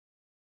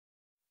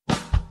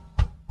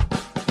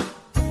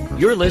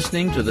You're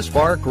listening to the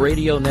Spark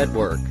Radio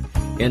Network,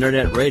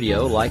 Internet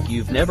radio like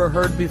you've never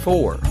heard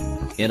before.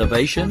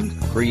 Innovation,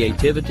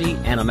 creativity,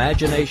 and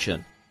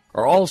imagination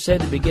are all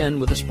said to begin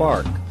with a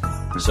spark.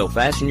 So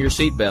fasten your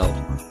seatbelt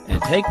and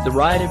take the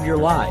ride of your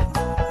life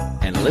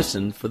and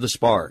listen for the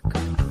spark.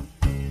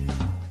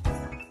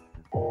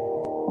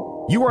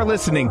 You are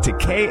listening to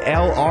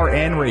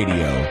KLRN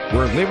Radio,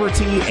 where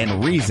liberty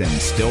and reason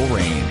still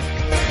reign.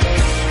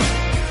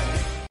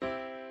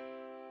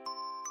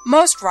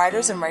 Most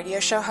writers and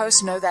radio show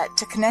hosts know that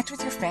to connect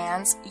with your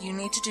fans, you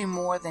need to do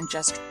more than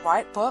just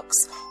write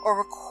books or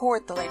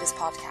record the latest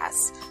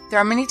podcasts. There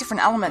are many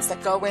different elements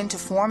that go into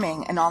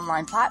forming an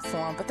online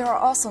platform, but there are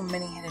also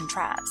many hidden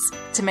traps.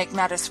 To make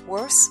matters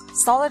worse,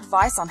 solid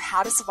advice on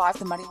how to survive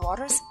the muddy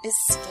waters is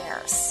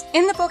scarce.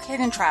 In the book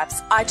Hidden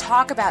Traps, I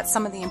talk about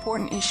some of the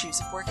important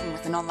issues of working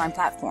with an online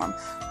platform,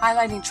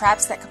 highlighting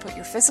traps that could put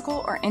your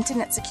physical or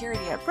internet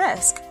security at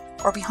risk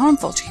or be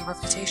harmful to your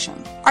reputation.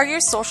 Are your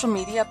social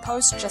media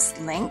posts just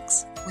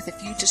links with a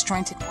few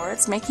disjointed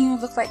words, making you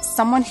look like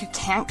someone who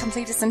can't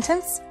complete a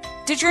sentence?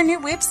 Did your new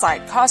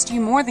website cost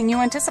you more than you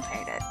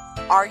anticipated?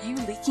 Are you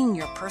leaking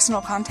your personal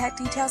contact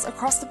details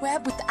across the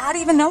web without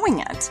even knowing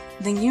it?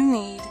 Then you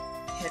need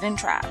Hidden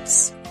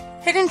Traps.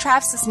 Hidden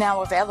Traps is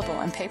now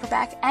available in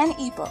paperback and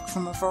ebook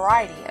from a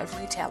variety of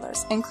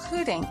retailers,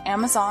 including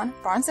Amazon,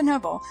 Barnes &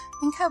 Noble,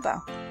 and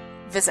Kobo.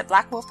 Visit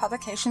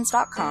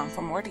blackwolfpublications.com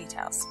for more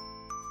details.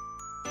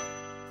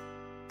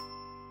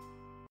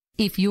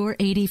 If you're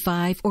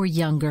 85 or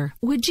younger,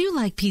 would you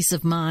like peace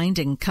of mind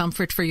and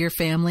comfort for your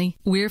family?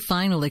 We're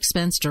Final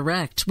Expense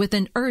Direct with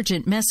an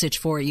urgent message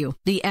for you.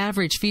 The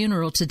average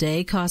funeral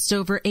today costs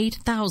over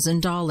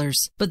 $8,000,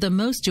 but the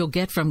most you'll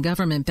get from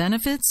government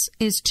benefits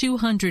is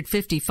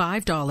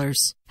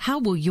 $255. How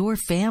will your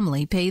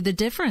family pay the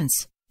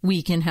difference?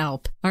 We can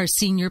help. Our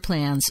senior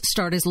plans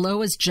start as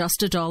low as just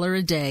 $1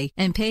 a day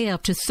and pay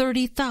up to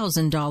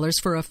 $30,000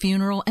 for a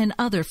funeral and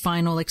other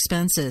final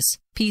expenses.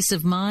 Peace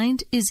of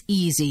mind is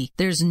easy.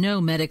 There's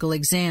no medical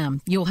exam.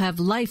 You'll have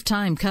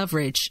lifetime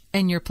coverage,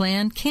 and your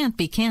plan can't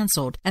be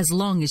canceled as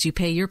long as you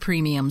pay your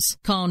premiums.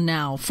 Call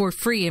now for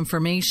free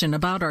information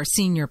about our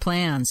senior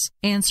plans.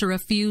 Answer a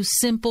few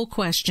simple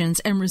questions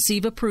and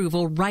receive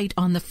approval right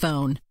on the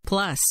phone.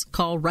 Plus,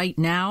 call right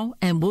now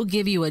and we'll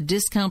give you a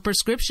discount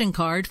prescription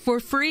card for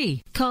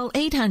free. Call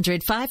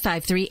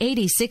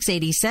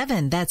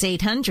 800-553-8687. That's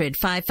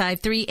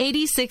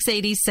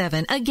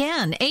 800-553-8687.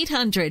 Again,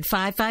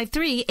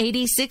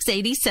 800-553-8687.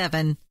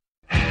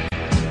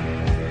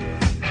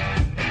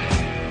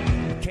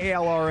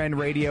 KLRN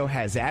Radio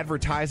has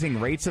advertising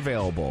rates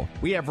available.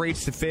 We have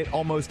rates to fit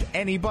almost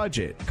any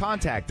budget.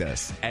 Contact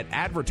us at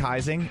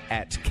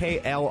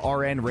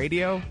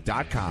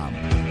advertising@klrnradio.com.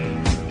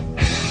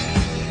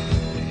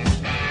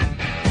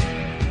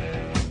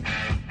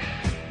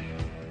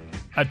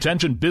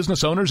 Attention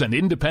business owners and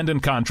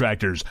independent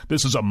contractors.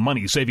 This is a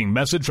money-saving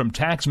message from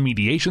Tax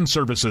Mediation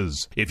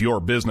Services. If your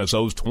business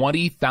owes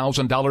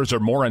 $20,000 or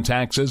more in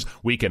taxes,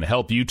 we can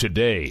help you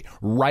today,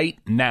 right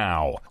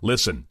now.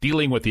 Listen,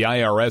 dealing with the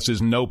IRS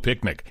is no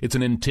picnic. It's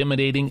an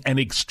intimidating and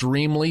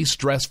extremely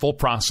stressful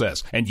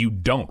process, and you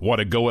don't want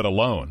to go it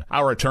alone.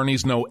 Our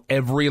attorneys know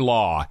every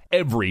law,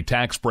 every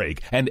tax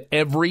break, and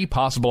every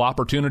possible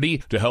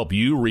opportunity to help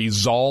you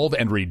resolve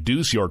and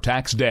reduce your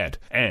tax debt.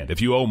 And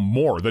if you owe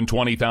more than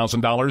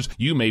 $20,000,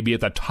 you may be at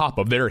the top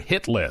of their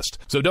hit list.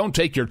 So don't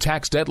take your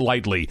tax debt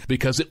lightly,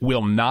 because it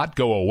will not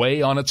go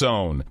away on its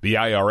own. The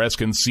IRS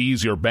can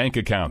seize your bank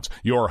accounts,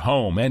 your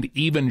home, and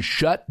even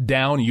shut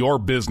down your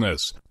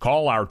business.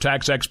 Call our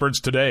tax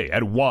experts today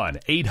at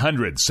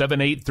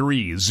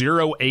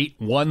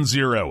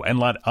 1-800-783-0810 and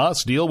let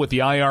us deal with the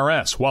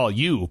IRS while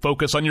you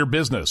focus on your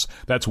business.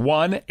 That's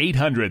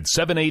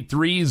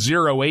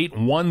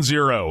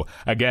 1-800-783-0810.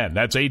 Again,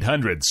 that's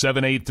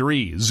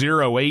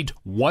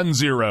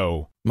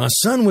 800-783-0810. My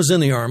son was in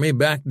the Army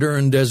back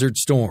during Desert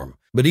Storm,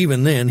 but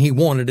even then he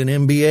wanted an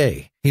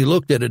MBA. He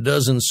looked at a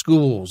dozen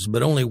schools,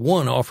 but only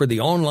one offered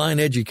the online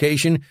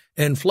education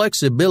and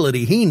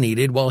flexibility he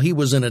needed while he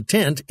was in a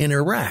tent in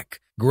Iraq.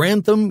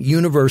 Grantham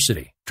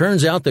University.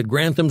 Turns out that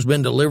Grantham's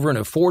been delivering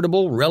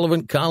affordable,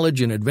 relevant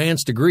college and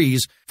advanced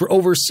degrees for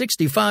over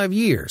 65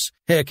 years.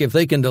 Heck, if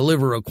they can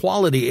deliver a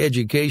quality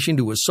education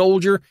to a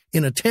soldier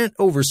in a tent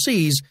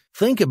overseas,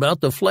 think about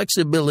the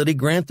flexibility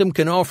Grantham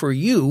can offer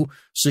you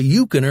so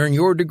you can earn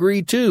your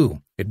degree too.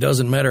 It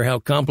doesn't matter how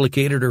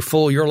complicated or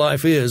full your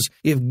life is.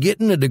 If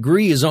getting a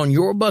degree is on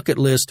your bucket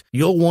list,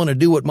 you'll want to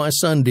do what my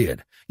son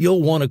did.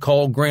 You'll want to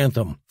call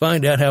Grantham.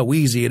 Find out how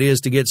easy it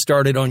is to get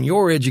started on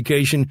your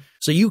education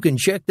so you can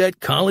check that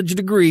college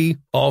degree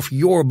off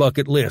your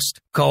bucket list.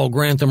 Call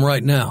Grantham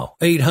right now.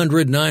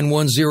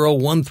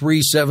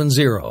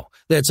 800-910-1370.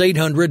 That's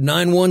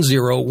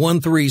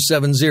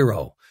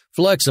 800-910-1370.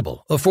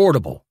 Flexible,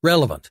 affordable,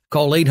 relevant.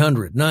 Call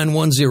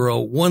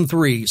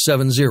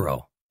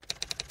 800-910-1370.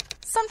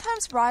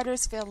 Sometimes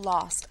writers feel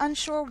lost,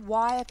 unsure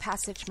why a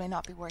passage may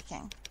not be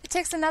working. It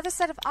takes another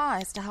set of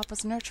eyes to help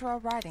us nurture our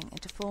writing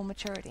into full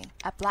maturity.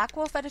 At Black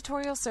Wolf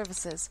Editorial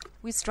Services,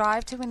 we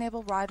strive to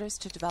enable writers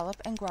to develop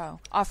and grow,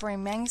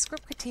 offering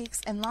manuscript critiques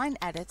and line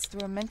edits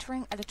through a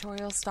mentoring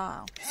editorial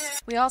style.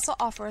 We also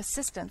offer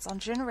assistance on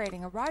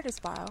generating a writer's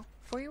bio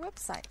for your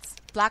websites.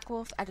 Black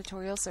Wolf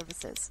Editorial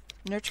Services,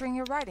 nurturing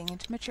your writing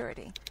into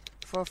maturity.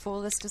 For a full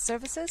list of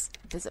services,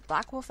 visit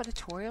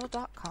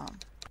blackwolfeditorial.com.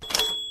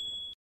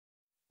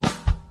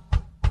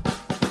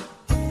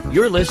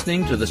 You're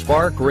listening to the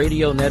Spark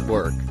Radio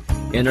Network,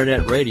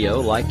 Internet radio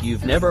like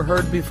you've never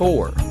heard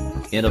before.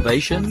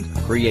 Innovation,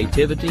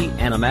 creativity,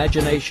 and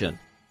imagination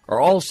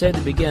are all said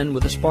to begin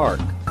with a spark.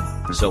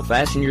 So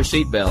fasten your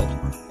seatbelt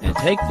and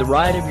take the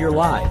ride of your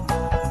life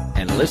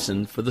and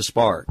listen for the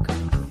spark.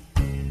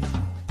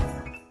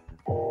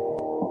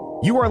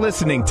 You are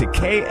listening to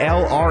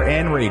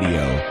KLRN Radio,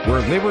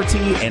 where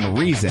liberty and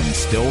reason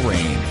still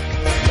reign.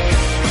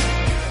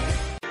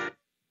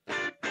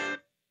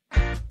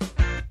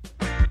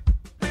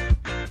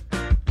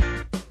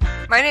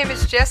 My name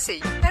is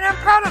Jessie, and I'm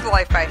proud of the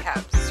life I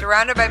have,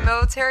 surrounded by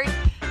military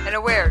and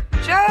aware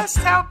just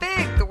how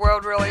big the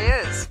world really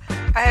is.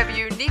 I have a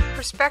unique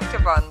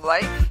perspective on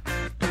life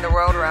and the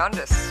world around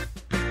us.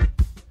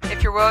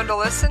 If you're willing to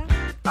listen,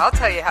 I'll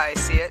tell you how I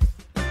see it,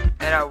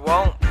 and I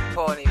won't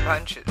pull any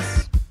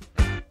punches.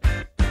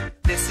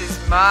 This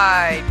is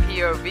my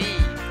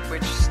POV,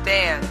 which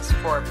stands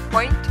for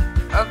Point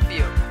of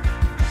View.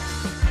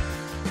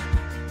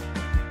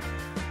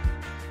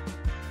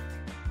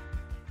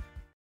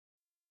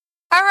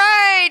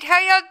 Alright, how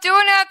y'all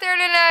doing out there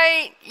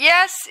tonight?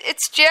 Yes,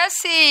 it's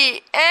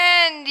Jessie,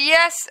 and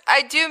yes,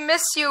 I do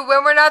miss you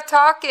when we're not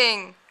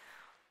talking.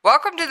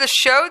 Welcome to the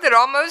show that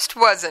almost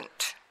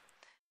wasn't.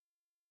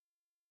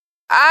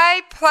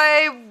 I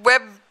play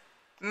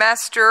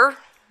webmaster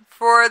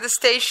for the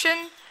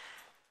station,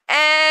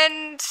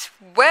 and,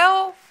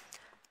 well,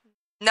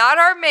 not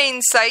our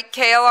main site,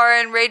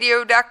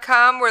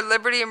 KLRNRadio.com, where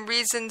liberty and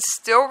reason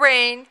still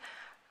reign,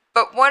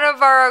 but one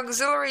of our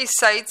auxiliary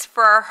sites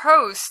for our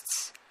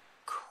hosts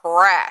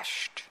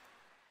crashed.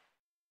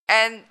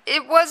 And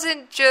it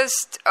wasn't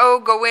just,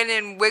 go in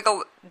and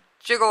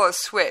jiggle a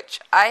switch.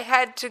 I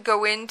had to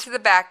go into the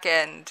back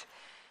end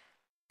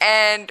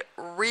and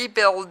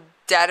rebuild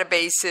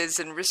databases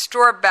and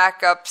restore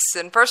backups.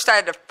 And first I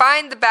had to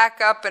find the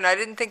backup, and I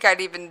didn't think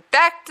I'd even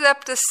backed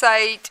up the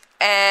site.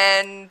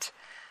 And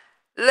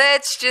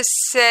let's just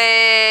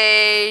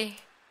say,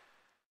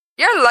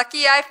 you're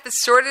lucky I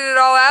sorted it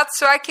all out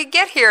so I could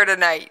get here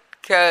tonight.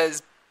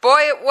 Because,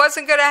 boy, it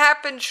wasn't going to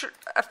happen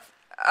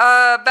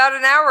about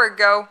an hour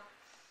ago.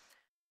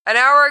 An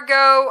hour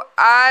ago,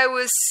 I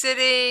was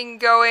sitting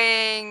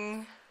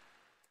going,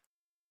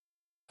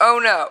 oh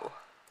no.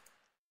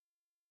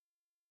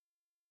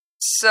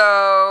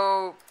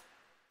 So,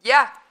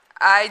 yeah,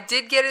 I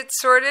did get it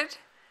sorted.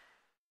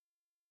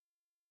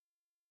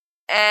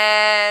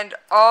 And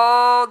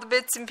all the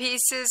bits and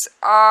pieces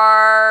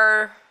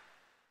are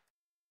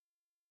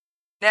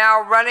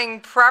now running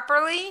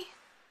properly.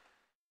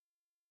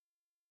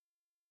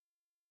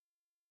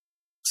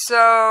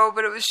 So,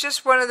 but it was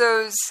just one of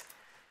those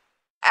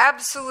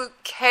absolute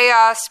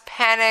chaos,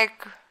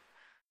 panic,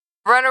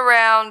 run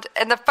around.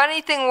 And the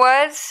funny thing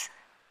was,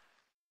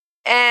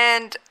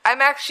 and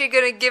I'm actually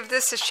going to give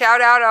this a shout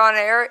out on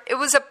air, it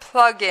was a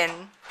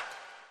plug-in.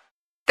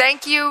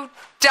 Thank you,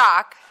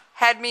 Doc,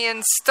 had me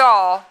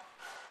start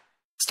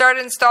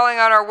installing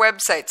on our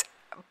websites.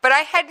 But I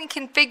hadn't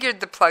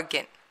configured the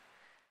plug-in.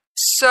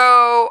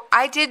 So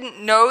I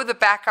didn't know the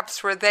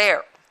backups were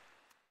there.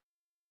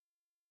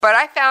 But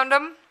I found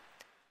them,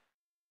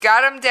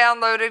 got them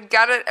downloaded,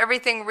 got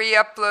everything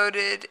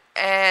re-uploaded,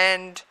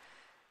 and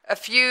a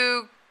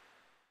few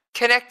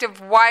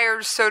connective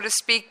wires, so to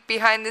speak,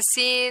 behind the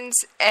scenes,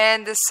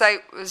 and the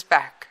site was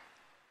back.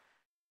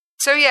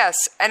 So yes,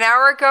 an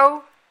hour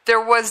ago, there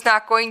was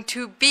not going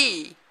to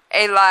be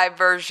a live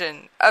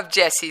version of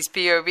Jessie's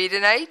POV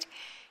tonight.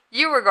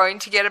 You were going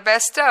to get a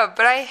best of,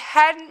 but I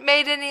hadn't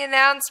made any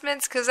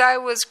announcements because I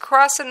was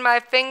crossing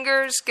my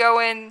fingers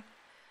going,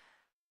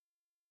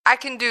 I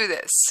can do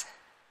this.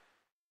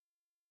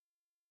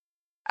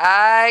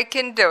 I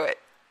can do it.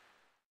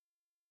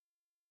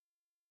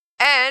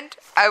 And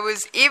I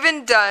was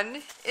even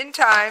done in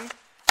time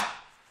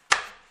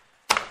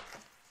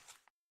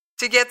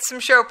to get some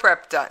show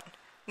prep done.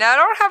 Now, I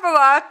don't have a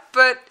lot,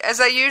 but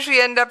as I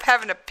usually end up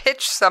having to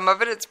pitch some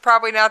of it, it's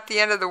probably not the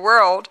end of the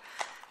world.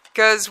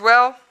 Because,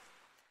 well,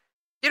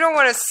 you don't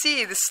want to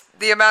see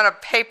the amount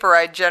of paper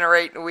I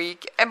generate in a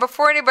week. And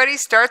before anybody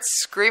starts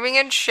screaming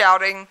and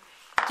shouting,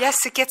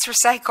 yes, it gets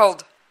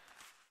recycled.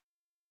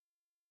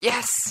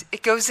 Yes,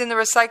 it goes in the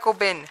recycle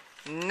bin,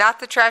 not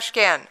the trash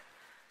can.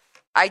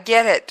 I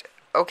get it,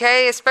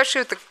 okay?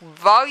 Especially with the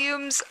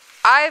volumes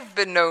I've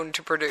been known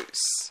to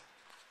produce.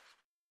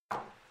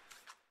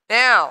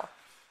 Now,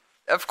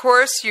 of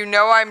course, you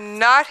know I'm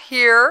not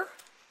here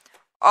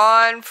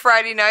on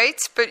Friday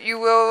nights, but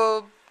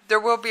there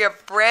will be a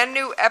brand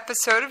new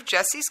episode of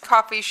Jessie's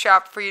Coffee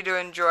Shop for you to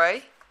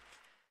enjoy.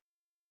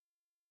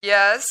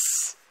 Yes.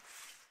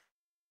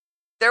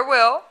 there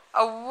will.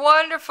 A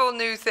wonderful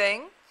new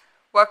thing.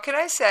 What can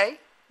I say?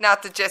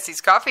 Not that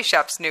Jesse's Coffee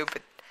Shop's new,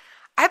 but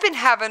I've been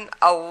having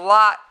a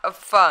lot of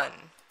fun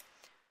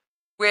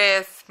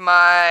with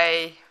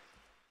my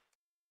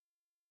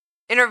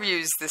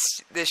interviews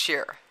this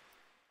year.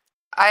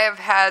 I have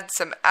had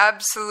some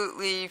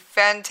absolutely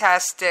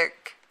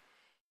fantastic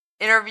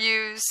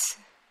interviews,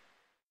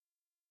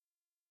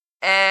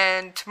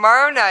 and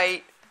tomorrow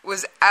night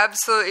was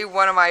absolutely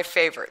one of my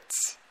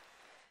favorites.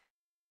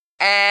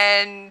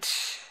 And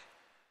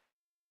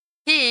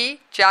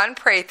he, John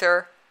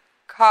Prather,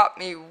 caught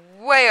me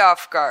way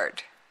off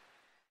guard.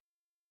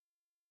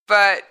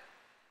 But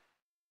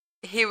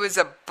he was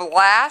a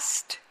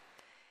blast,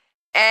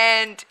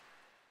 and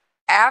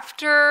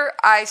after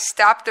I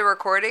stopped the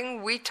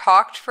recording, we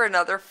talked for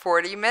another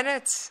 40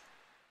 minutes.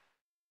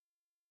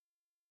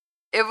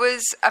 It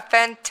was a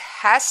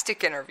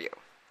fantastic interview.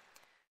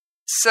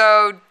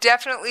 So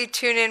definitely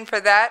tune in for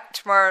that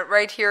tomorrow,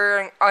 right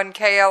here on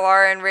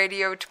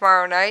KLRNRadio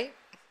tomorrow night.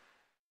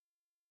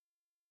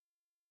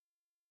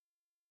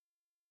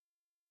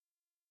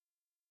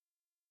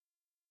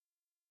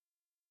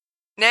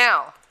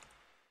 Now,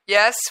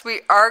 yes,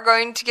 we are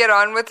going to get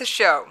on with the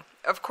show.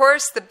 Of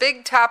course, the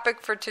big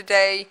topic for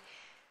today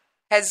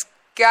has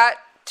got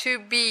to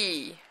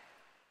be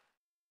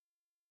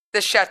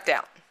the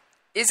shutdown.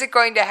 Is it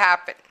going to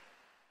happen?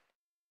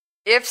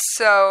 If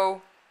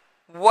so,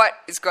 what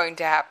is going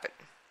to happen?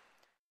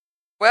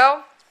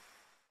 Well,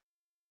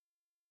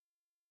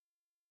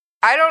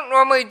 I don't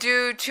normally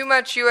do too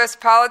much U.S.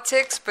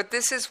 politics, but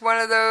this is one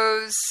of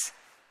those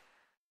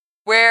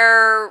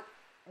where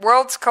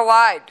worlds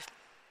collide.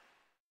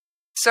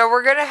 So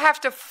we're going to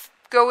have to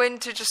go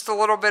into just a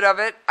little bit of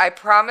it. I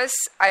promise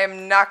I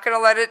am not going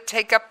to let it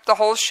take up the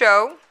whole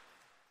show.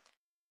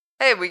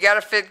 Hey, we got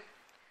to fit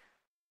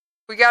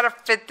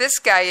this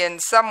guy in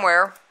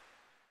somewhere.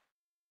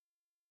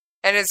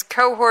 And his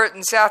cohort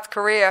in South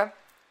Korea.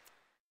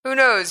 Who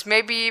knows,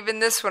 maybe even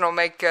this one will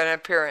make an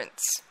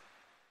appearance.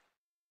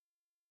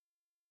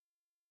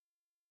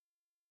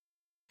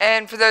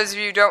 And for those of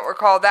you who don't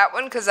recall that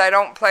one, because I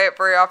don't play it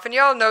very often,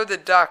 y'all know the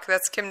duck,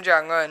 that's Kim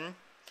Jong-un.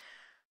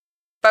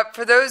 But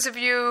for those of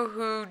you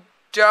who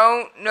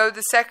don't know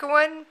the second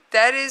one,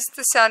 that is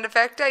the sound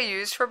effect I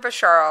use for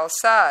Bashar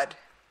al-Assad.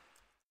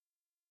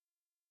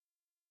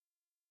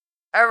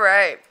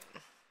 Alright.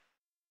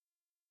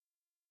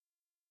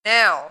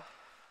 Now,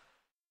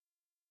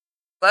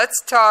 let's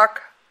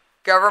talk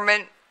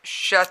government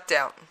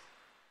shutdown.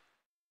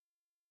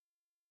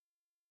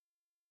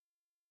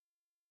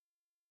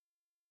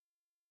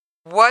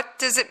 What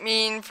does it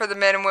mean for the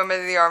men and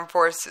women of the armed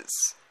forces?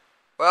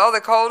 Well,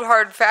 the cold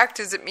hard fact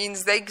is it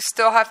means they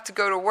still have to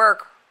go to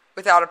work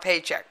without a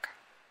paycheck.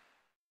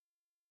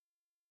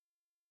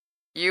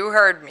 You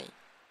heard me.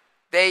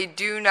 They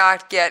do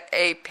not get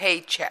a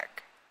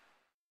paycheck.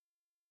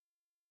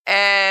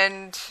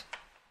 And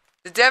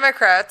the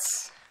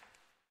Democrats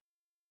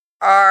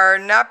are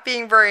not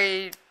being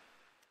very...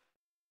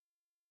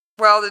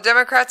 Well, the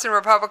Democrats and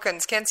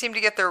Republicans can't seem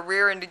to get their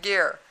rear into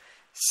gear.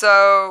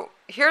 So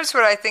here's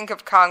what I think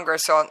of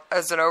Congress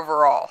as an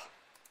overall.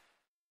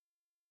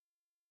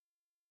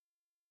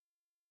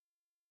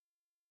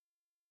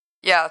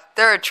 Yeah,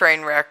 they're a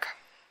train wreck.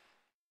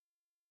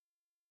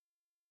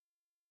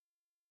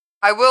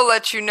 I will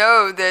let you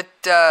know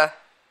that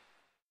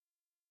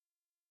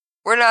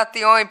we're not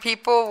the only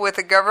people with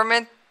a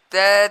government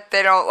that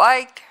they don't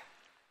like.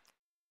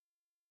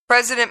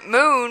 President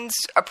Moon's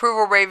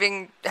approval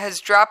rating has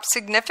dropped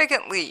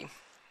significantly.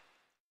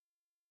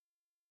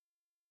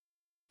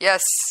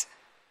 Yes.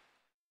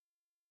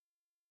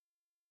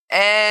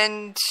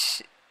 And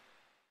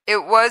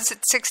it was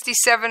at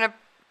 67%,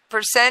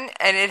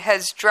 and it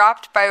has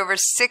dropped by over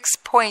 6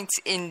 points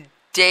in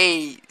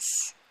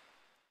days.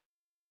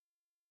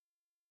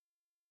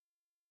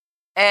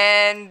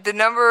 And the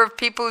number of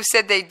people who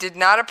said they did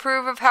not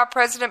approve of how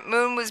President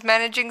Moon was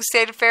managing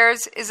state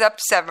affairs is up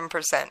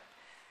 7%.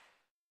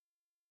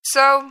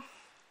 So,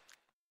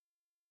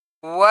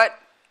 what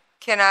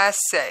can I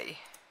say?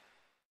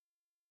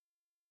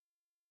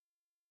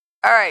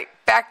 Alright,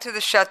 back to the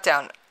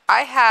shutdown.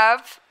 I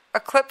have a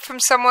clip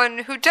from someone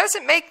who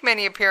doesn't make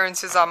many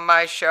appearances on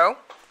my show,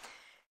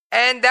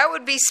 and that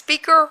would be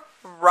Speaker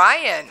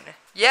Ryan.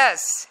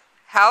 Yes,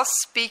 House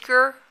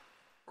Speaker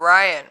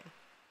Ryan.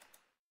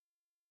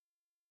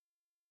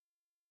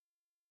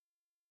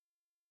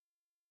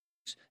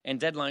 And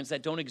deadlines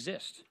that don't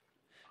exist.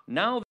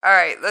 Now, all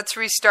right, let's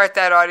restart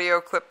that audio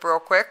clip real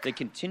quick. They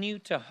continue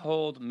to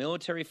hold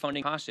military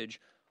funding hostage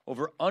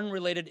over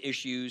unrelated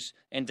issues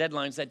and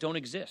deadlines that don't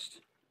exist.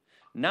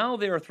 Now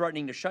they are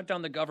threatening to shut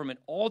down the government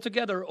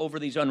altogether over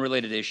these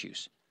unrelated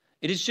issues.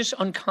 It is just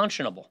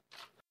unconscionable.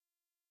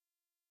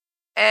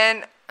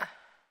 And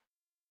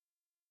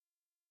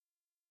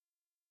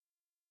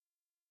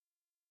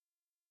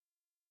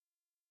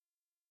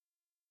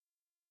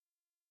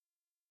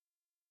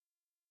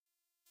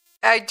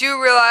I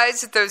do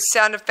realize that those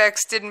sound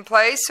effects didn't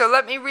play, so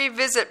let me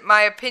revisit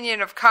my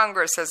opinion of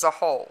Congress as a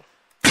whole.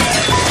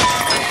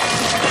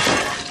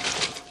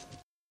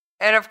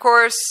 And of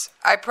course,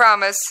 I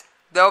promise,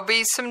 there'll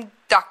be some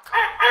duck.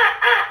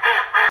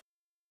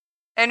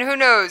 And who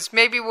knows,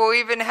 maybe we'll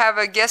even have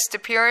a guest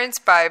appearance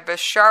by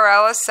Bashar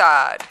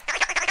al-Assad.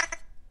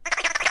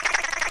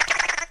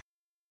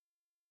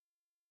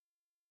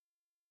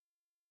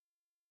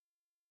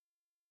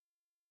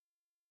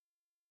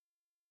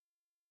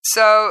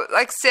 So,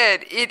 like I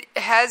said, it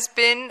has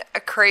been a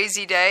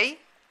crazy day.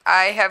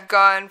 I have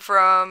gone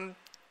from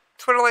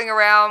twiddling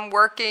around,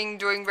 working,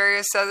 doing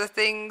various other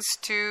things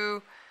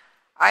to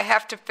I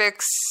have to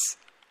fix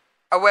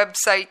a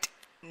website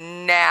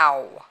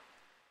now.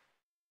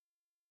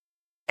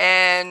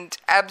 And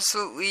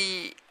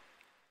absolutely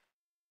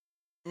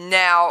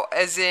now,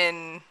 as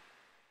in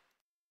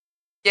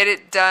get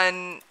it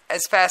done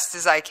as fast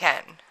as I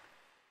can.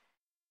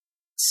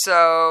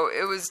 So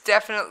it was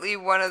definitely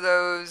one of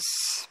those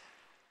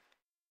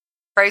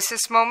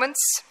crisis moments.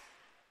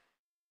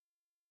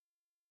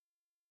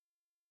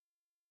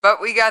 But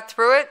we got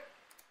through it,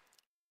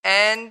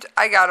 and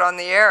I got on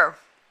the air.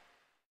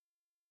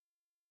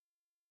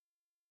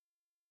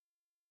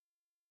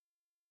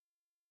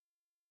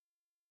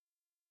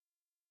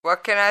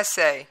 What can I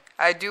say?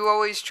 I do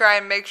always try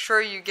and make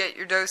sure you get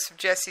your dose of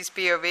Jesse's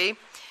POV.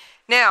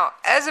 Now,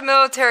 as a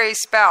military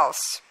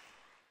spouse,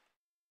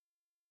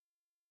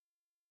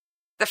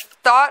 the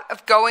thought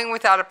of going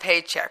without a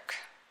paycheck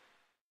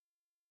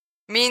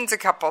means a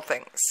couple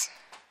things.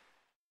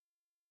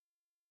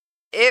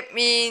 It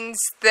means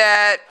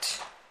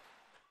that,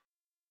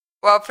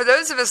 well, for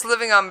those of us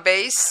living on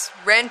base,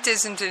 rent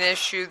isn't an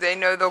issue. They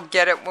know they'll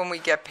get it when we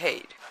get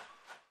paid.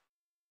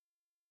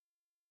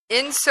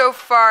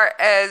 Insofar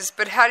as,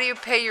 but how do you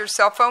pay your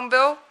cell phone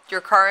bill,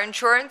 your car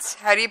insurance?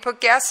 How do you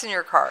put gas in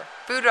your car?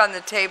 Food on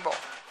the table.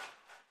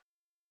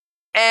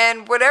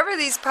 And whatever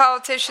these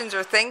politicians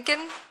are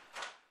thinking,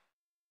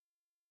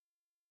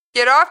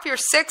 get off your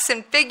six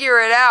and figure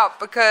it out,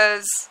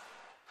 because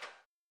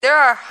there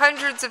are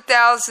hundreds of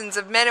thousands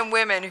of men and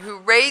women who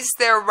raised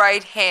their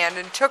right hand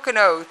and took an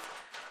oath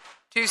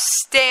to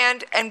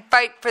stand and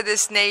fight for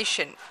this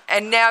nation.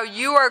 And now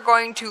you are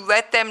going to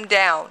let them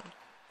down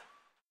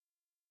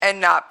and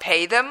not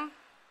pay them,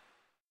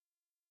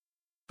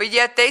 but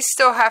yet they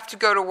still have to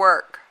go to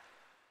work.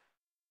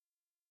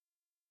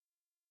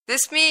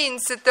 This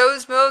means that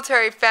those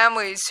military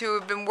families who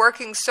have been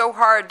working so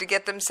hard to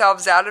get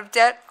themselves out of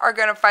debt are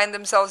going to find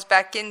themselves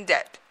back in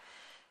debt.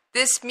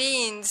 This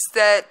means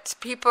that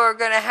people are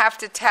going to have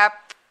to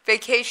tap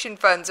vacation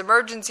funds,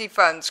 emergency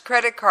funds,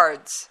 credit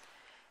cards.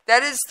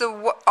 That is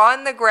the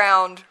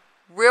on-the-ground,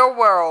 real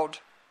world,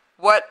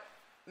 what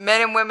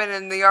men and women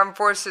in the armed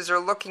forces are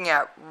looking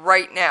at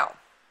right now.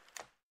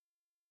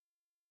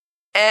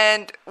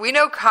 And we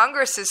know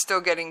Congress is still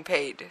getting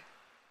paid.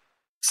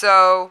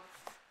 So,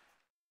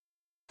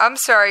 I'm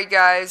sorry,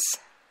 guys.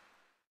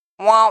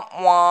 Womp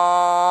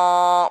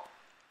womp.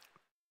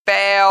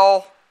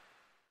 Fail.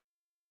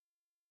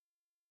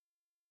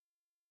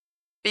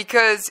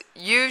 Because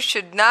you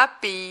should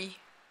not be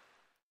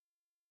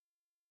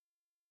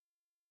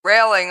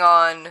railing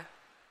on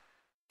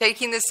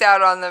taking this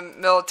out on the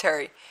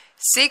military.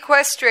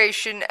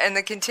 Sequestration and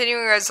the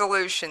continuing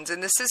resolutions,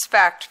 and this is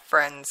fact,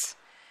 friends,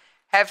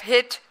 have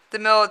hit the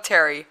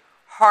military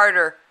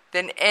harder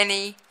than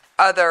any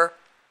other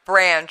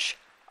branch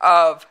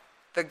of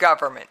the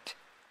government.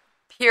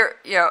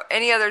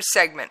 Any other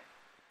segment.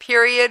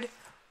 Period.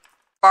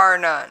 Bar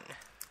none.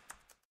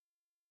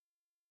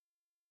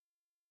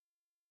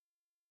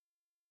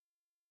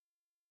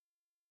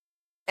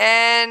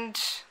 And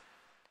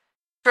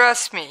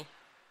trust me,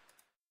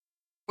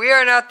 we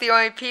are not the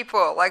only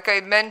people, like I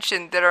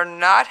mentioned, that are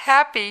not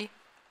happy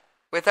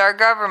with our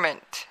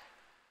government.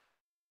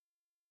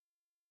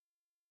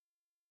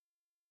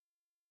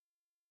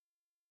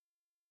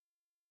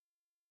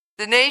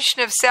 The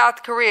nation of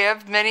South Korea,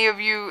 many of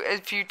you,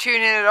 if you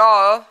tune in at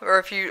all,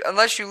 or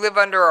unless you live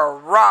under a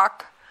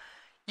rock,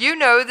 you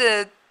know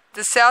that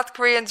the South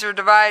Koreans are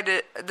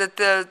divided, that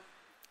the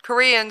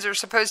Koreans are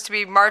supposed to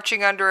be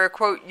marching under a,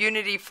 quote,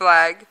 unity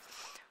flag,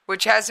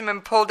 which hasn't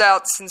been pulled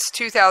out since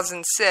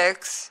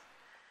 2006.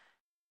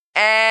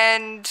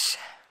 And,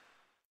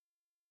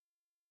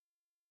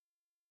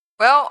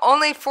 well,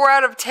 only 4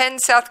 out of 10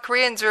 South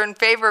Koreans are in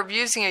favor of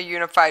using a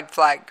unified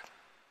flag.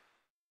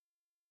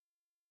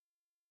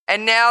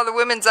 And now the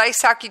women's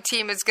ice hockey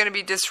team is going to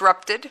be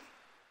disrupted.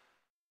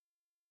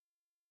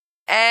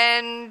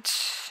 And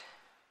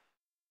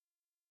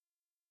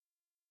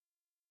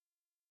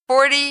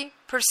 40%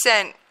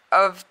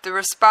 of the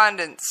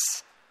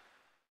respondents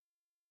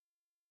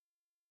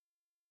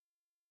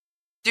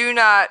do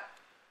not,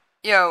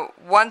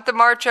 want the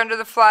march under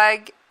the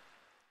flag.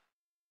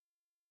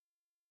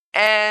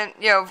 And,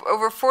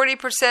 over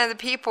 40% of the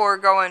people are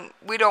going,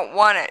 we don't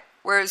want it.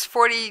 Whereas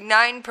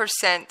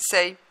 49%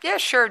 say, yeah,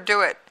 sure,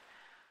 do it.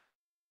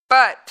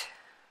 But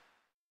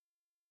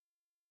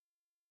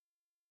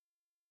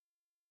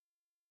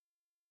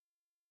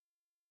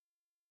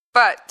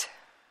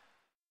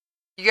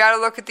you got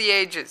to look at the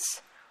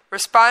ages.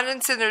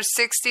 Respondents in their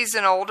 60s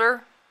and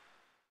older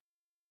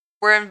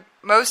were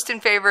most in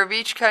favor of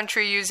each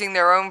country using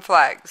their own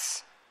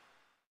flags.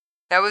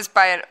 That was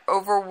by an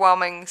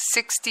overwhelming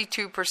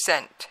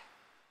 62%.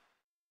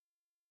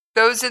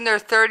 Those in their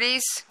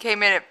 30s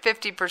came in at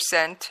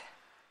 50%.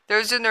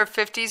 Those in their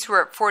 50s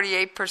were at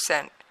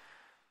 48%.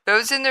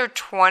 Those in their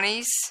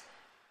 20s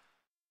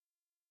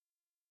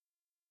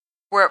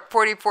were at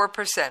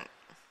 44%.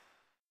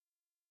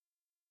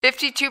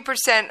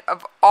 52%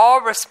 of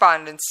all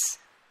respondents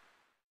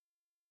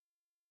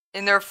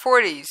in their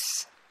 40s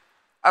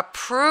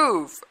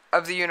approve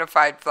of the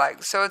unified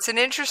flag. So it's an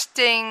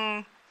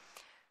interesting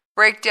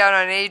breakdown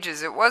on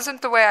ages. It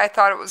wasn't the way I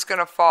thought it was going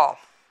to fall.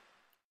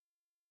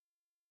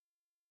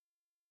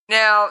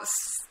 Now,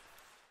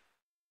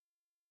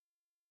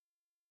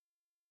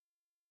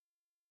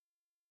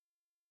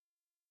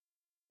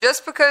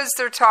 just because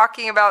they're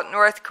talking about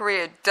North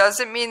Korea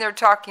doesn't mean they're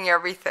talking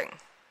everything.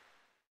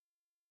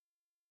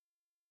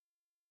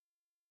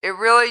 It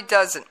really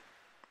doesn't.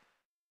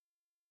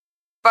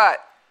 But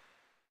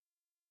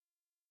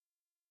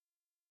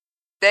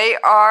they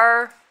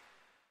are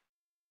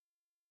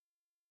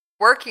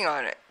working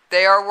on it.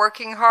 They are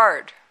working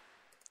hard.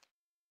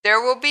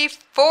 There will be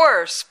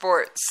 4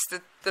 sports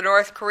that the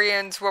North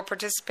Koreans will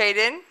participate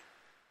in.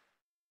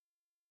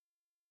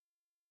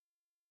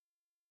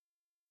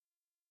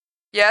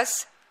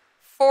 Yes,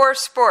 4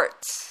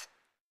 sports.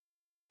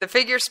 The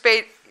figure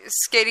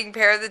skating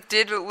pair that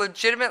did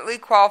legitimately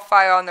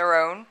qualify on their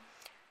own,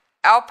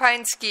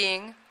 alpine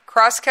skiing,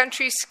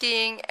 cross-country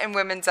skiing, and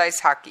women's ice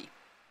hockey.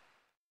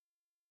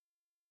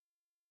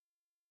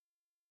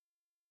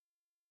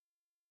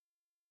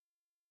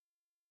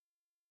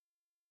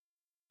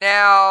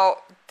 Now,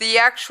 the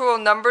actual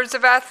numbers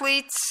of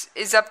athletes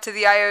is up to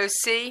the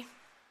IOC,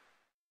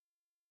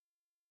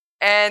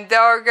 and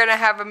they're going to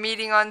have a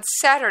meeting on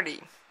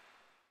Saturday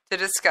to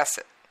discuss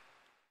it.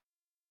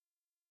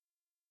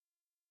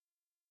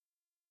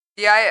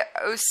 The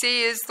IOC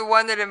is the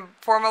one that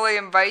formally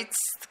invites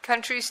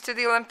countries to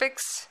the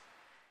Olympics,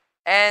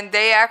 and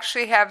they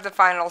actually have the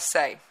final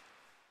say.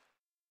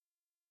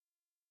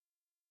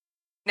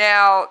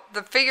 Now,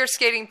 the figure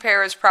skating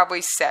pair is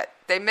probably set.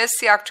 They missed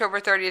the October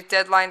 30th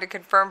deadline to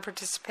confirm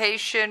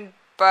participation,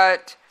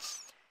 but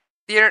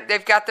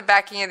they've got the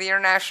backing of the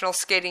International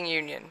Skating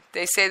Union.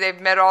 They say they've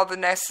met all the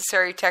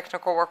necessary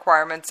technical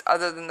requirements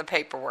other than the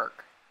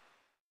paperwork.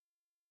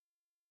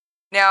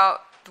 Now,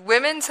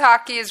 women's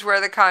hockey is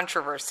where the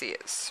controversy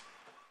is.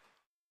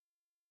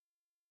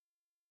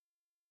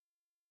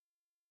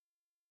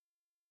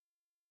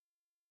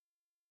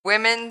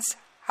 Women's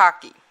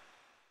hockey.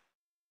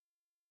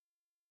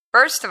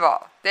 First of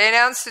all, they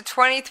announced a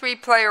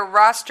 23-player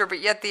roster,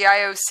 but yet the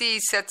IOC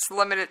sets the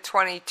limit at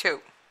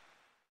 22.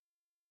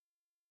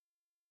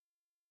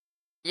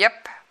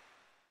 Yep.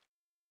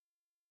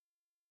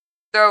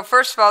 So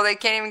first of all, they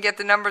can't even get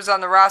the numbers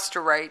on the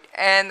roster right,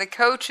 and the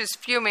coach is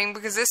fuming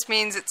because this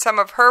means that some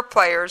of her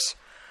players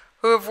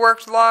who have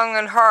worked long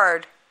and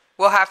hard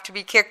will have to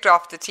be kicked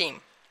off the team.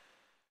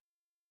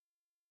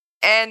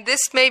 And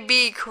this may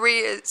be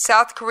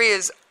South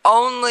Korea's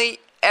only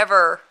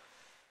ever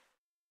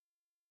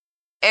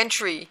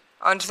entry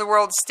onto the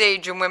world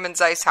stage in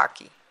women's ice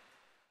hockey.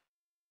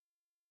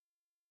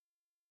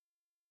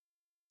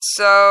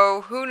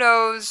 So who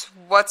knows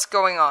what's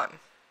going on?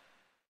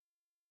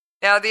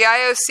 Now, the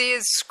IOC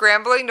is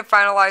scrambling to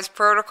finalize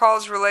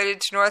protocols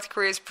related to North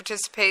Korea's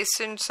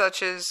participation,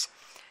 such as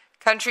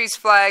country's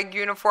flag,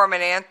 uniform,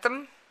 and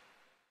anthem.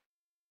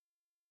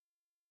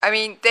 I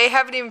mean, they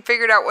haven't even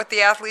figured out what the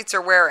athletes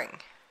are wearing,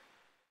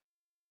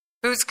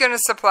 who's going to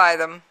supply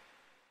them,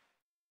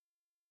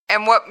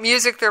 and what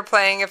music they're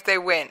playing if they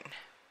win.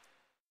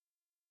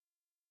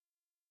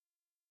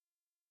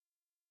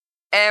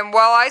 And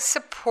while I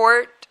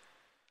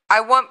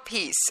want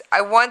peace.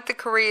 I want the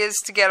Koreas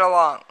to get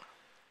along.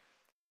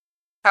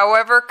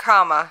 However,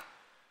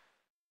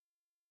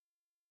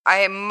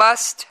 I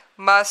must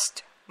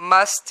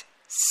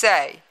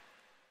say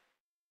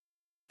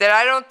that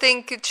I don't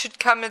think it should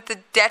come at the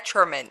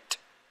detriment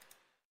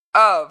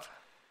of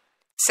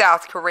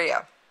South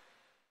Korea.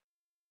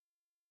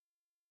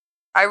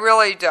 I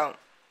really don't.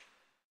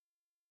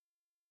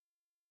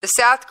 The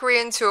South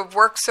Koreans who have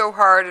worked so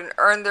hard and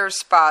earned their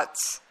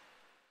spots,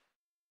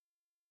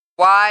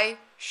 why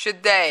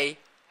should they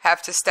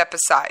have to step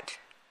aside?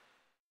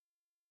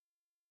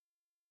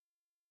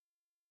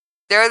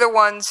 They're the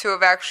ones who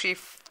have actually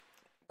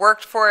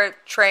worked for it,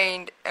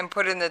 trained, and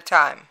put in the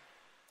time.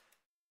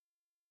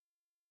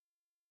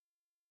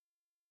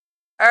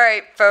 All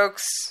right,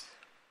 folks.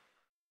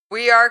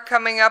 We are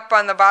coming up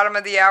on the bottom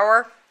of the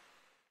hour.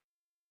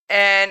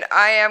 And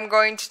I am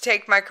going to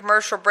take my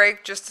commercial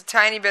break just a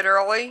tiny bit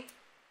early.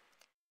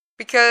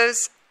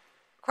 Because,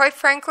 quite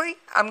frankly,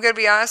 I'm going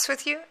to be honest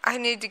with you. I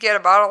need to get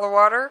a bottle of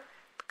water.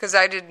 Because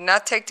I did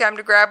not take time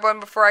to grab one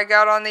before I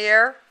got on the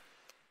air.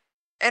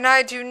 And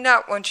I do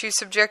not want you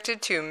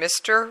subjected to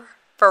Mr.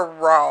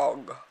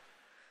 Frog.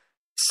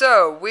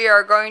 So, we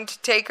are going to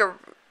take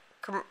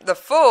the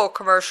full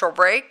commercial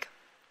break.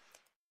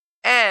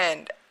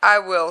 And I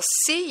will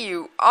see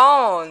you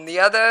on the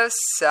other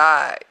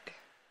side.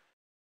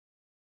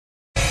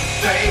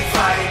 They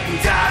fight and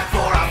die for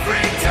our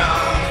freedom.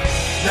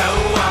 No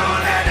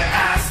one had to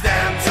ask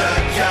them to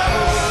go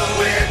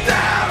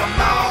without a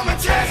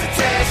moment's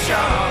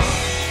hesitation.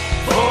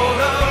 For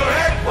the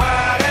red,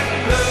 white,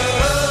 and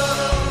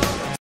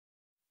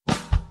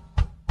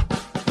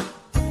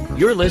blue.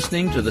 You're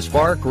listening to the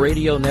Spark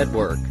Radio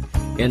Network,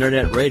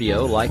 Internet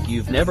radio like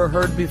you've never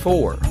heard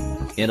before.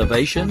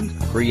 Innovation,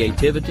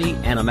 creativity,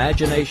 and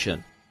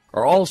imagination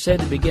are all said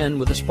to begin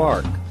with a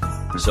spark.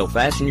 So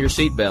fasten your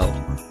seatbelt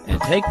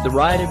and take the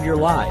ride of your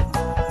life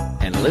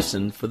and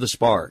listen for the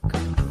spark.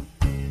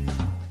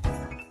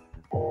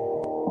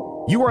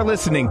 You are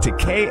listening to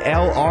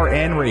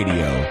KLRN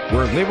Radio,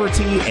 where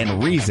liberty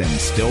and reason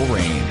still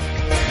reign.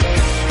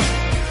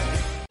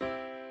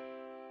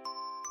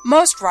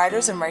 Most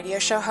writers and radio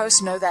show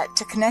hosts know that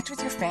to connect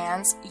with your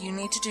fans, you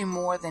need to do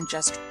more than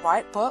just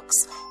write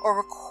books or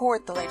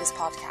record the latest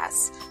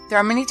podcasts. There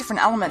are many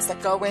different elements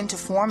that go into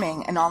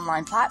forming an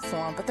online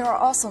platform, but there are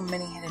also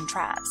many hidden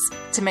traps.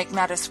 To make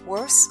matters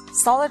worse,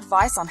 solid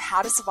advice on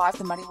how to survive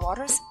the muddy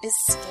waters is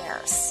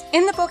scarce.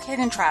 In the book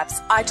Hidden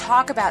Traps, I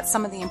talk about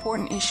some of the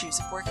important issues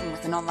of working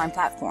with an online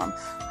platform,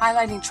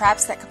 highlighting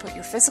traps that could put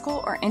your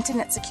physical or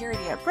internet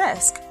security at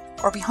risk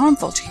or be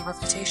harmful to your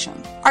reputation.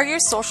 Are your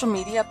social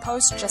media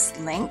posts just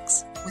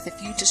links with a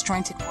few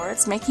disjointed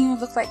words, making you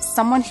look like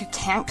someone who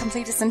can't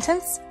complete a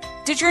sentence?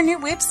 Did your new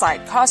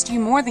website cost you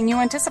more than you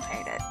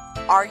anticipated?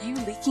 Are you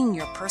leaking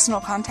your personal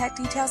contact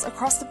details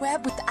across the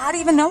web without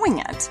even knowing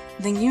it?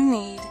 Then you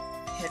need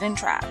Hidden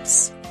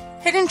Traps.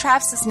 Hidden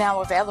Traps is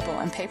now available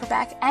in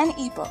paperback and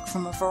ebook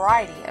from a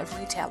variety of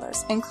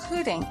retailers,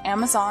 including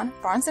Amazon,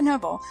 Barnes &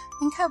 Noble,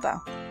 and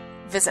Kobo.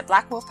 Visit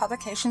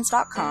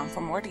blackwolfpublications.com for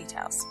more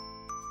details.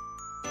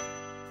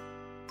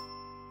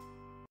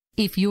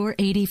 If you're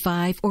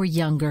 85 or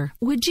younger,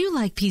 would you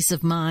like peace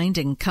of mind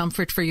and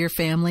comfort for your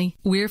family?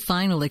 We're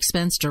Final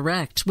Expense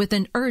Direct with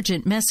an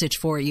urgent message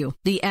for you.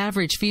 The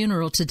average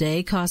funeral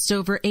today costs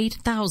over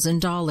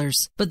 $8,000,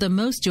 but the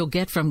most you'll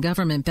get from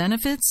government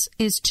benefits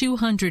is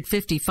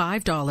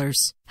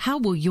 $255. How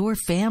will your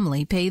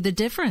family pay the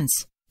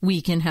difference?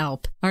 We can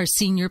help. Our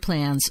senior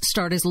plans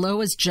start as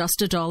low as just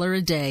 $1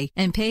 a day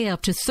and pay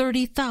up to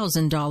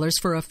 $30,000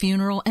 for a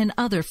funeral and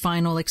other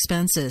final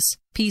expenses.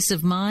 Peace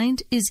of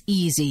mind is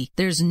easy.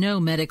 There's no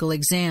medical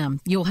exam.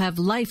 You'll have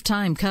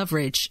lifetime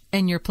coverage,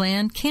 and your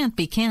plan can't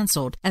be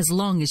canceled as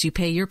long as you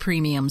pay your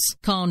premiums.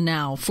 Call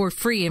now for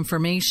free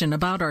information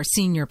about our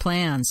senior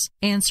plans.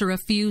 Answer a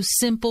few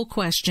simple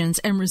questions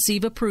and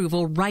receive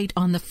approval right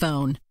on the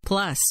phone.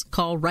 Plus,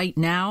 call right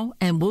now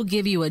and we'll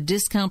give you a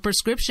discount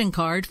prescription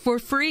card for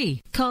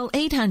free. Call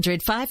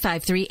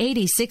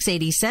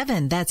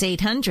 800-553-8687. That's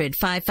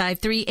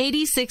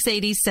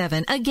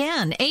 800-553-8687.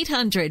 Again,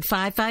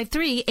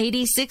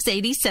 800-553-8687.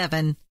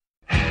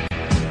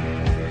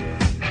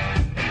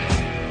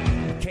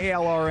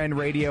 KLRN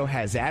Radio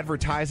has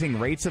advertising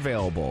rates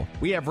available.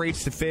 We have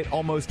rates to fit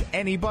almost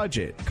any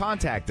budget.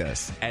 Contact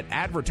us at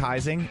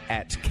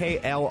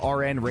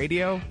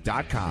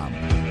advertising@klrnradio.com.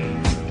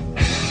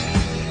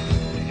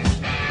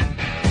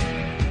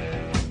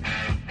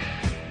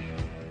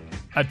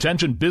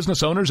 Attention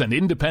business owners and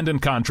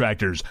independent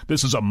contractors.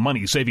 This is a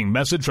money-saving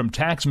message from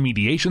Tax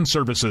Mediation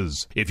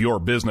Services. If your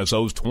business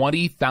owes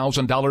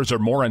 $20,000 or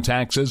more in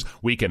taxes,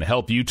 we can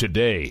help you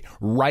today,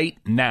 right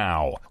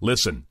now.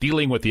 Listen,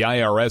 dealing with the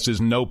IRS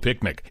is no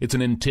picnic. It's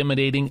an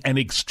intimidating and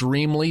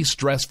extremely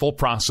stressful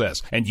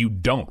process, and you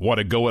don't want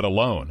to go it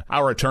alone.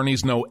 Our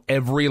attorneys know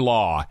every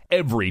law,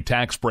 every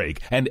tax break,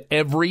 and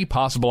every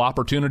possible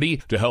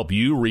opportunity to help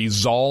you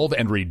resolve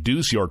and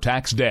reduce your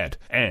tax debt.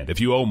 And if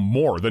you owe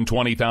more than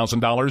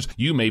 $20,000,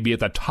 you may be at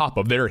the top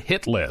of their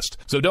hit list.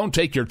 So don't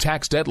take your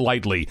tax debt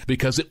lightly,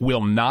 because it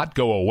will not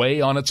go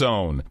away on its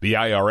own. The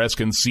IRS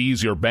can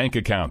seize your bank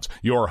accounts,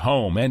 your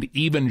home, and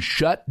even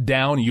shut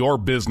down your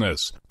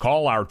business.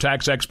 Call our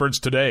tax experts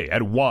today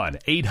at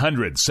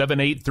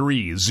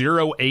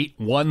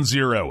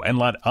 1-800-783-0810 and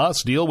let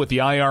us deal with the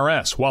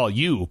IRS while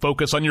you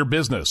focus on your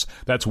business.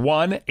 That's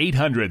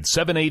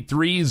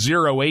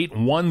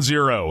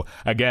 1-800-783-0810.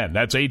 Again,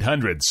 that's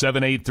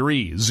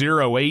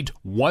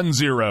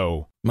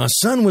 800-783-0810. My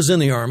son was in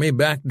the Army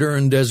back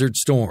during Desert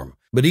Storm,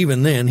 but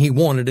even then he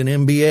wanted an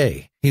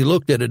MBA. He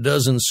looked at a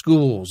dozen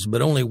schools,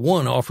 but only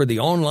one offered the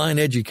online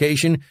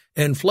education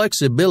and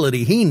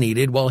flexibility he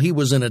needed while he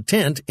was in a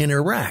tent in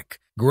Iraq.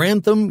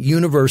 Grantham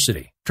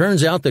University.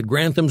 Turns out that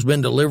Grantham's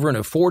been delivering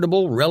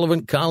affordable,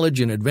 relevant college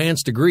and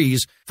advanced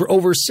degrees for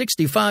over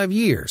 65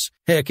 years.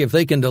 Heck, if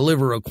they can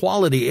deliver a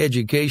quality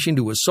education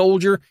to a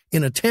soldier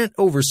in a tent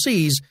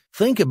overseas,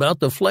 think about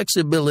the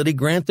flexibility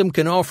Grantham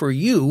can offer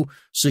you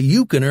so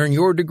you can earn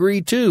your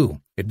degree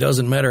too. It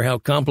doesn't matter how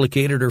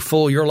complicated or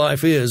full your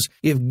life is.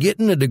 If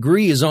getting a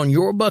degree is on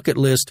your bucket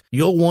list,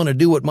 you'll want to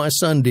do what my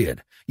son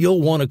did.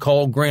 You'll want to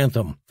call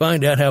Grantham.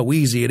 Find out how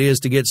easy it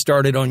is to get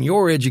started on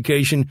your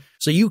education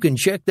so you can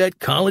check that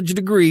college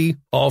degree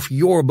off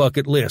your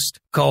bucket list.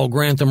 Call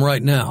Grantham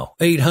right now,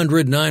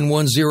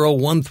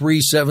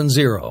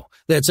 800-910-1370.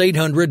 That's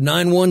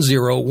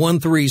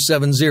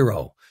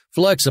 800-910-1370.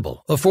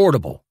 Flexible,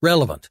 affordable,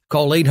 relevant.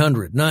 Call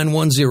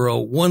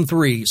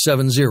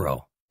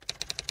 800-910-1370.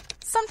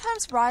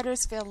 Sometimes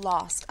riders feel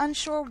lost,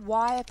 unsure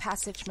why a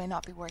passage may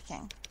not be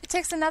working. It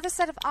takes another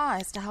set of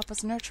eyes to help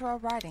us nurture our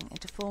writing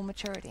into full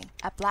maturity.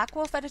 At Black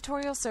Wolf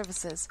Editorial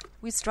Services,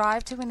 we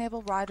strive to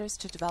enable writers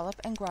to develop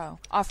and grow,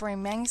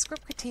 offering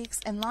manuscript critiques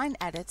and line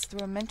edits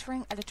through a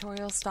mentoring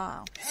editorial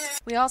style.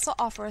 We also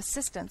offer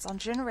assistance on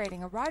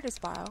generating a writer's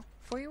bio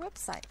for your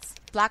websites.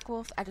 Black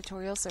Wolf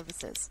Editorial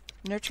Services,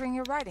 nurturing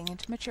your writing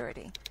into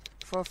maturity.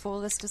 For a full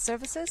list of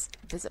services,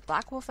 visit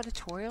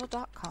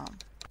blackwolfeditorial.com.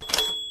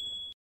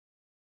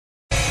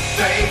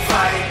 They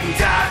fight and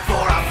died for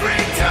our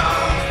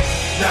freedom.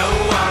 No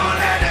one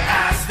had to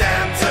ask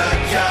them to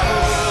go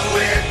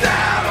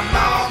without a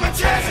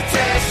moment's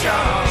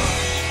hesitation.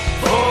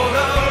 For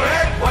the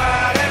red,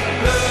 white,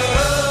 and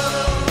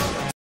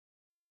blue.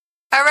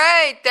 All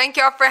right, thank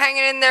y'all for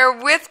hanging in there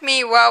with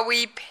me while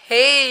we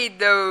paid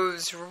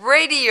those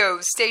radio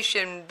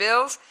station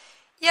bills.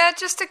 Yeah,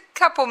 just a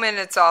couple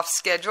minutes off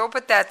schedule,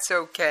 but that's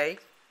okay.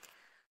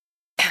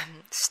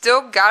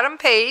 Still got them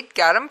paid.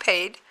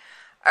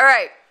 All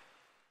right.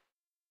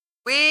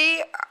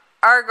 We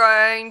are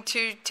going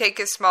to take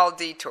a small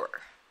detour.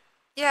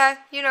 Yeah,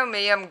 you know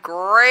me, I'm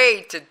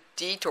great at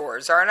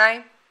detours, aren't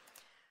I?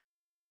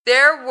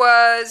 There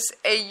was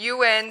a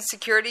UN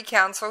Security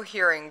Council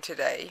meeting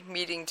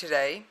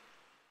today,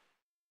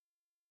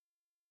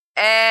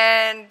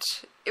 and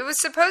it was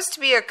supposed to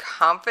be a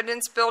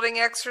confidence-building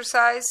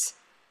exercise.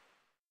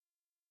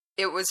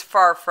 It was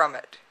far from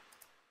it.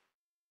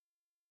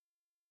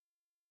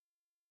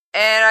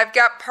 And I've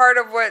got part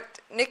of what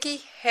Nikki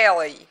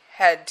Haley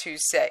had to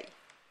say.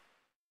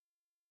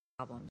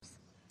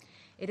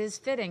 It is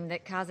fitting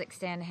that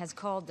Kazakhstan has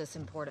called this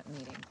important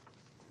meeting.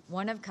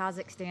 One of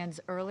Kazakhstan's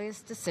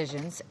earliest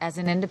decisions as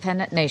an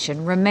independent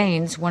nation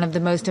remains one of the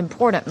most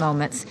important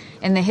moments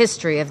in the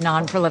history of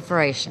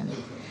non-proliferation.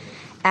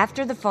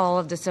 After the fall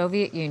of the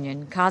Soviet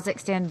Union,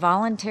 Kazakhstan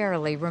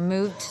voluntarily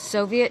removed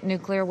Soviet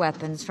nuclear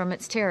weapons from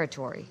its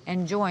territory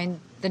and joined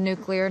the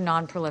Nuclear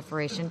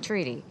Non-Proliferation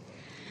Treaty.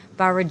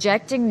 By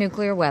rejecting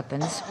nuclear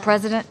weapons,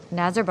 President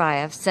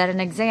Nazarbayev set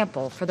an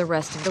example for the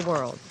rest of the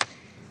world.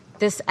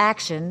 This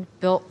action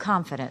built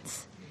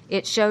confidence.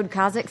 It showed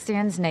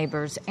Kazakhstan's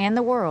neighbors and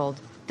the world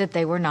that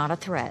they were not a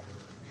threat.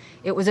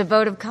 It was a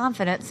vote of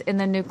confidence in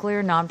the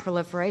Nuclear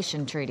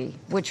Non-Proliferation Treaty,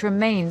 which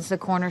remains the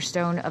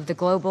cornerstone of the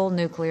global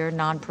nuclear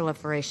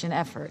non-proliferation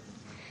effort.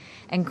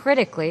 And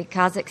critically,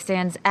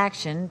 Kazakhstan's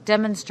action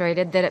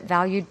demonstrated that it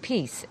valued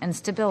peace and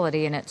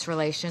stability in its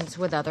relations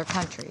with other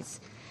countries.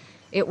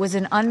 It was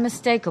an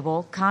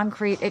unmistakable,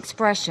 concrete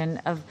expression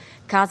of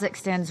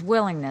Kazakhstan's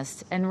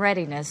willingness and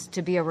readiness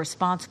to be a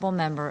responsible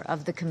member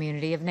of the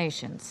community of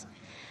nations.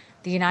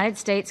 The United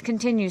States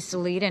continues to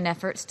lead in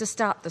efforts to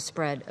stop the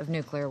spread of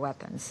nuclear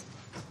weapons.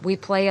 We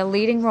play a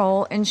leading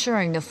role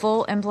ensuring the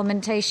full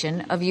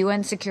implementation of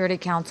UN Security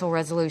Council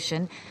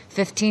Resolution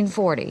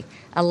 1540,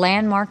 a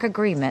landmark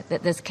agreement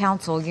that this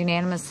Council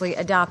unanimously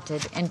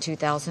adopted in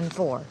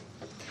 2004.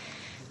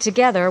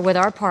 Together with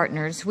our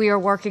partners, we are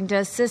working to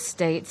assist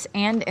states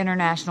and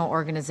international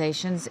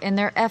organizations in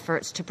their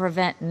efforts to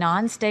prevent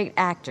non-state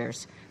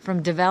actors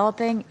from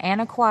developing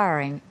and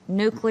acquiring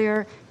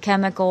nuclear,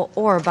 chemical,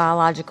 or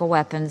biological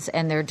weapons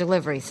and their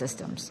delivery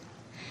systems.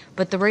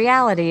 But the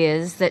reality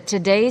is that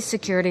today's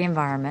security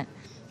environment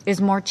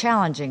is more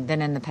challenging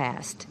than in the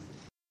past.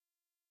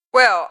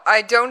 Well,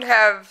 I don't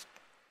have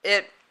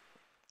it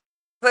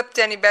clipped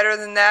any better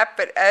than that,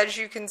 but as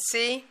you can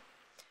see,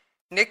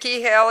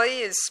 Nikki Haley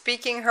is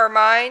speaking her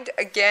mind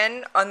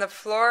again on the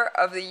floor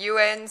of the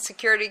UN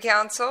Security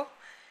Council,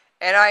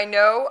 and I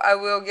know I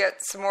will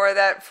get some more of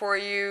that for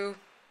you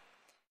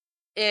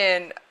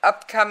in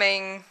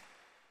upcoming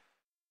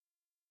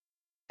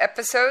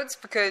episodes,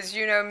 because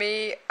you know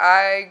me,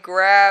 I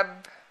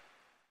grab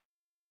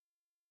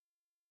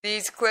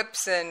these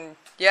clips and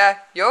yeah,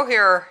 you'll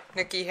hear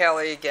Nikki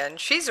Haley again.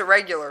 She's a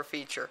regular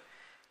feature.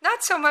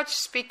 Not so much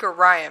Speaker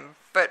Ryan,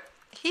 but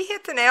he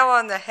hit the nail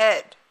on the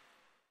head.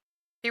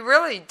 He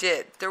really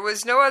did. There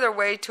was no other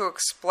way to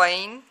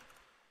explain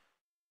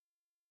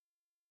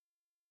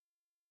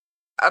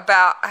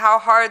about how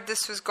hard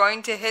this was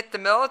going to hit the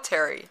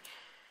military.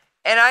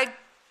 And I've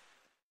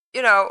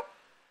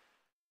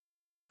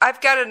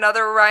got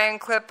another Ryan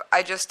clip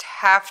I just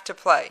have to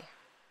play.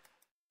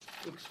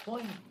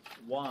 Explain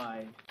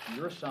why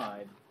your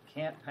side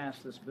can't pass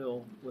this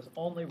bill with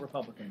only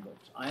Republican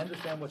votes. I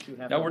understand what you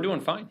have. No, we're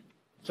doing fine.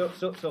 So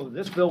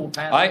this bill will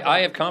pass?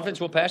 I have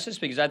confidence we'll pass this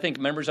because I think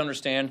members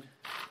understand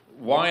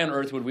why on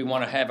earth would we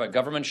want to have a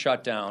government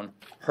shutdown,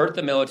 hurt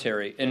the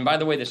military, and by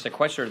the way, the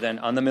sequester then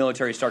on the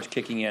military starts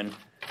kicking in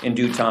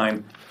due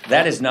time.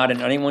 That is not in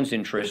anyone's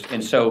interest,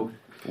 and so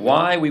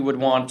why we would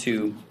want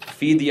to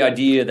feed the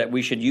idea that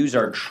we should use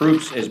our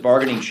troops as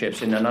bargaining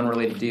chips in an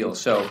unrelated deal.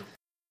 So,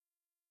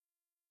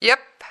 yep.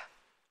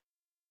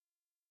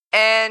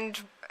 And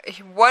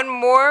one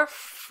more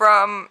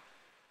from,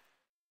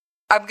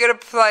 I'm going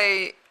to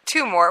play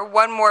two more.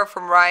 One more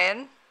from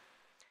Ryan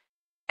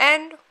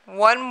and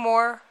one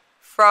more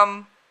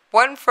from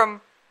one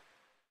from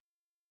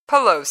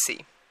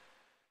Pelosi.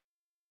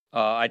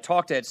 I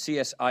talked at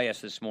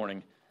CSIS this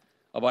morning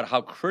about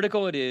how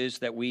critical it is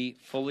that we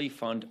fully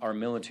fund our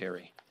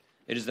military.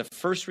 It is the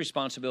first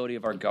responsibility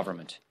of our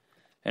government.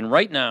 And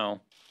right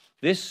now,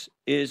 this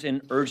is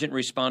an urgent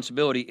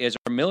responsibility as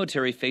our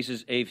military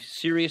faces a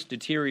serious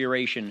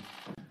deterioration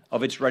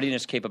of its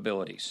readiness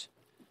capabilities.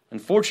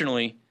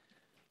 Unfortunately,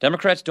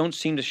 Democrats don't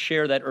seem to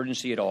share that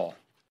urgency at all.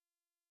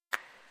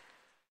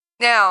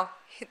 Now,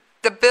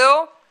 the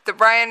bill that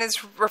Ryan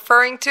is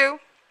referring to,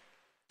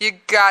 you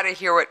gotta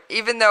hear it.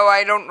 Even though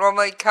I don't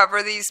normally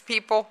cover these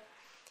people,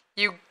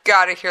 you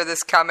gotta hear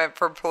this comment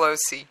from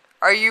Pelosi.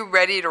 Are you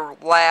ready to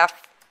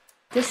laugh?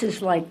 This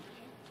is like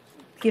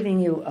giving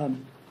you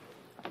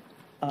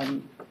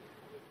a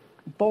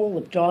bowl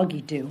of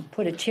doggy do,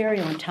 put a cherry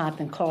on top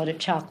and call it a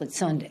chocolate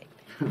sundae.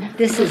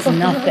 This is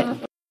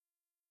nothing.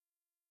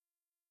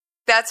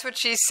 That's what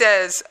she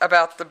says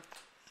about the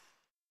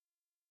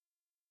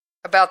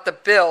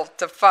bill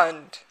to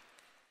fund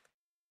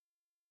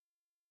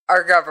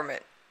our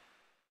government.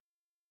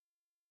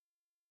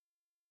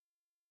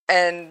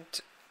 And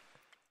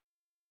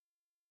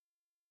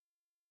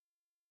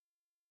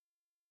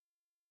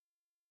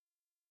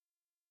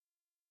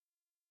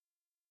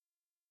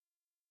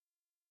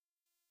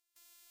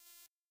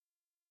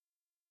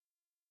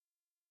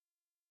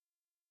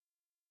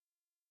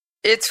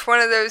it's one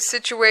of those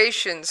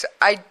situations.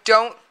 I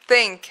don't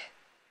think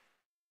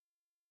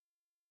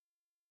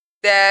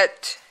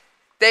that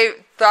they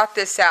thought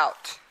this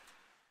out.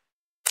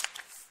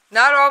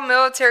 Not all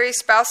military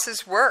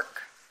spouses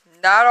work.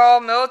 Not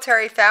all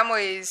military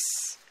families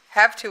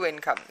have two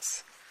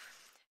incomes.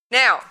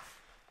 Now,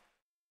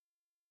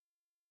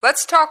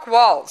 let's talk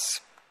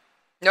walls.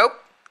 Nope,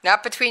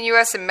 not between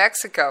U.S. and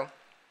Mexico.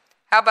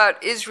 How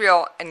about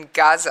Israel and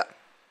Gaza?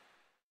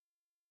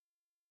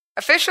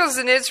 Officials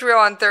in Israel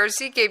on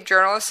Thursday gave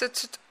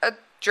journalists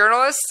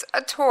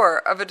a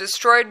tour of a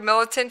destroyed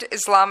militant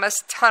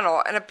Islamist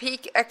tunnel and a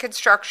peek at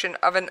construction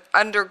of an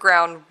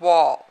underground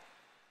wall.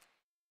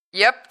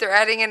 Yep, they're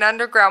adding an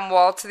underground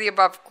wall to the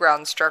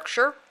above-ground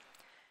structure.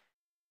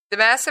 The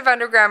massive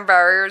underground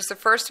barrier is the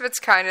first of its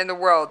kind in the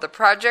world. The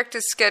project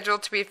is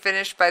scheduled to be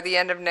finished by the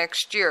end of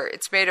next year.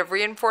 It's made of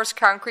reinforced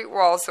concrete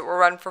walls that will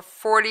run for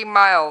 40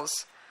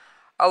 miles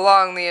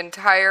along the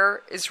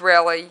entire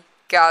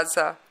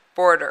Israeli-Gaza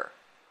border.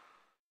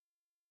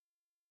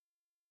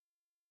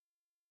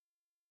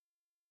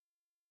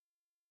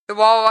 The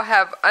wall will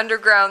have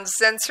underground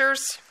sensors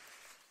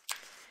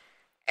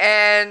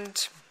and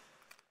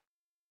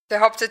to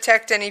help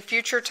detect any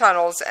future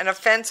tunnels, and a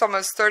fence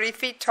almost 30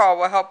 feet tall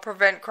will help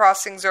prevent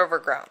crossings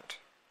overground.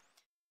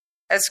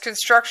 As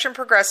construction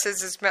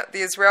progresses,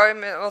 the Israeli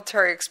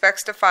military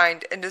expects to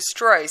find and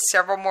destroy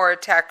several more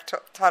attack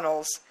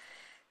tunnels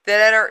that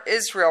enter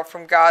Israel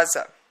from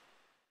Gaza.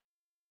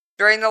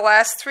 During the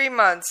last 3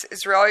 months,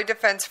 Israeli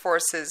Defense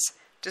Forces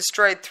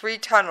destroyed 3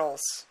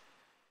 tunnels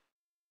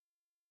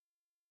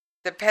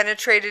that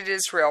penetrated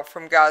Israel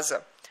from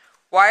Gaza.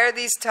 Why are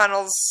these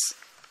tunnels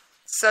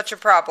such a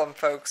problem,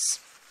 folks?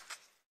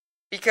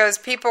 Because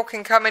people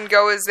can come and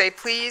go as they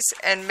please,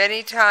 and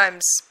many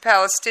times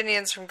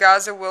Palestinians from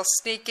Gaza will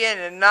sneak in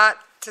and not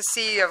to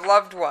see a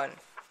loved one.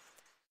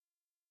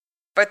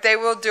 But they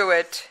will do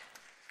it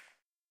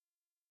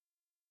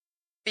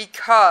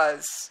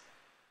because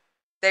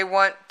they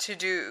want to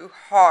do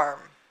harm.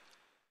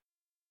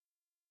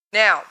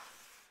 Now,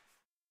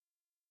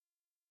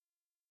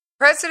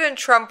 President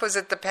Trump was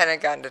at the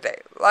Pentagon today.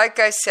 Like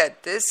I said,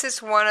 this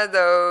is one of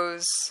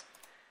those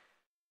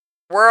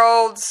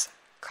worlds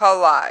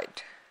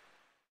collide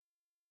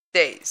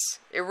days.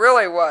 It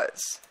really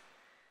was.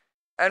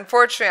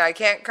 Unfortunately, I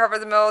can't cover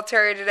the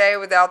military today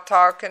without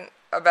talking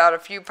about a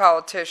few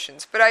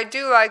politicians, but I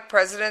do like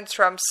President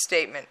Trump's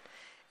statement.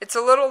 It's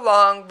a little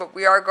long, but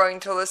we are going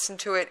to listen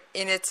to it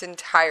in its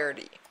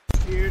entirety.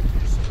 Here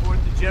to support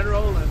the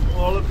general and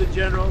all of the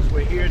generals.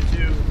 We're here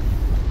to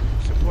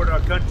support our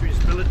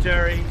country's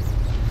military.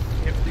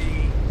 If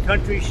the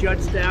country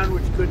shuts down,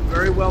 which could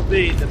very well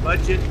be, the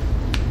budget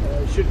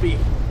should be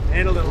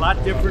handled a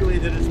lot differently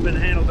than it's been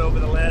handled over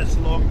the last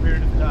long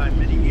period of time,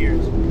 many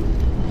years.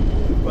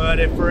 But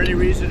if for any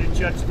reason it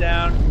shuts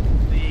down,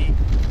 the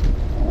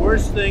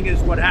worst thing is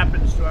what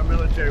happens to our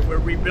military. We're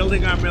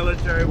rebuilding our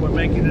military. We're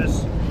bringing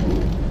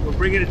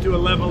it to a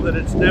level that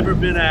it's never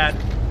been at.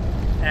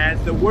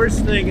 And the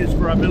worst thing is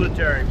for our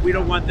military. We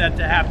don't want that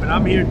to happen.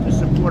 I'm here to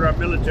support our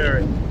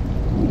military.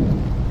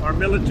 Our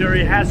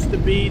military has to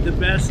be the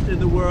best in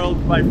the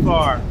world by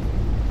far.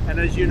 And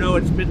as you know,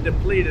 it's been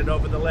depleted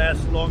over the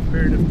last long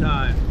period of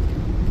time.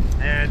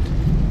 And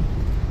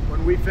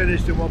when we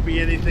finish, there won't be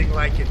anything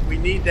like it. We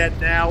need that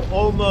now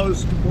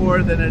almost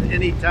more than at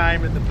any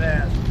time in the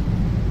past.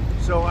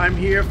 So I'm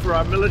here for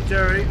our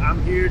military.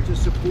 I'm here to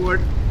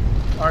support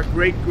our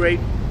great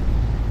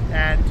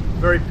and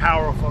very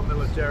powerful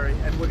military.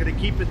 And we're going to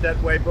keep it that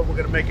way, but we're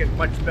going to make it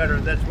much better.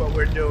 That's what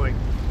we're doing.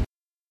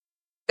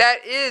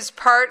 That is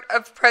part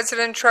of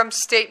President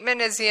Trump's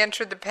statement as he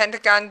entered the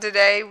Pentagon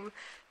today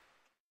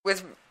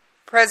with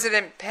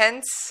President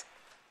Pence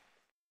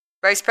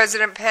Vice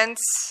President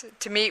Pence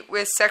to meet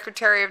with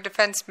Secretary of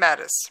Defense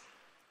Mattis.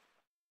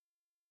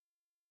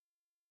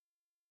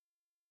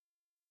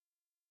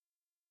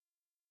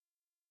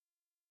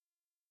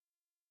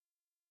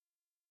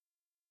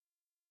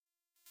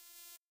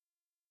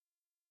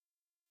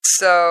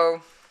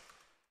 So,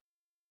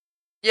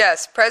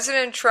 yes,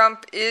 President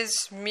Trump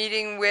is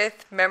meeting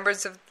with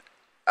members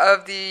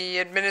of the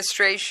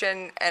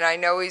administration, and I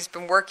know he's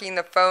been working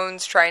the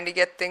phones trying to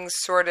get things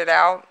sorted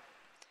out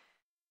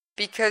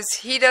because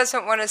he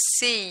doesn't want to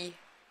see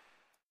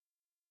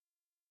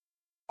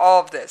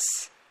all of this.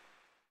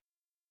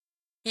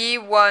 He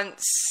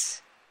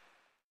wants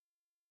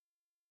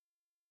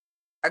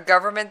a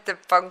government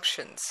that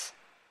functions.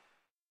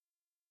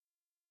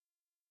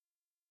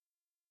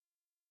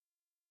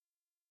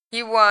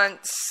 He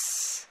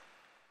wants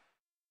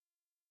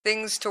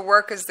things to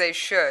work as they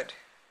should.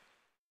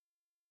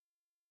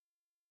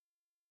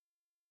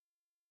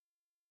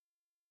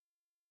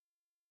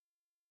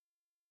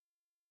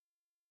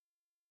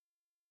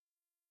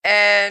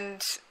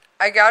 And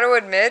I got to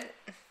admit,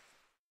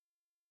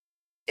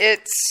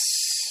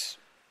 it's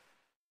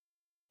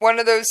one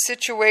of those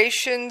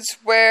situations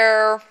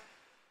where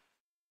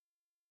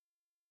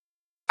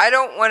I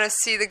don't want to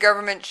see the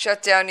government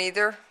shut down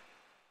either.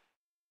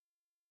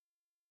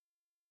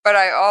 But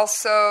I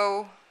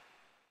also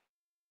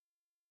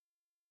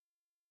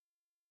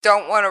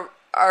don't want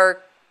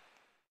our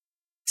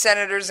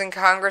senators and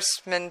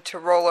congressmen to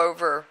roll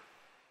over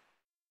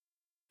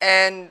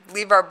and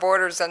leave our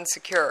borders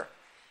unsecure.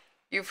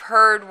 You've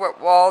heard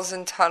what walls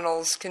and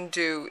tunnels can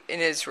do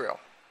in Israel.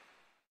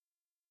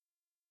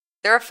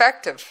 They're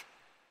effective.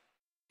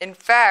 In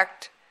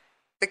fact,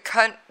 the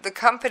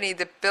company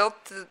that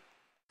built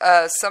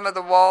some of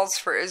the walls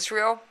for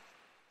Israel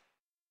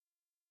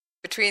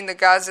between the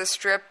Gaza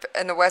Strip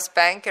and the West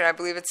Bank, and I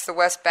believe it's the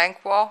West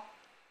Bank wall,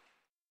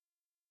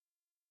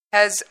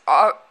 has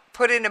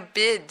put in a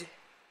bid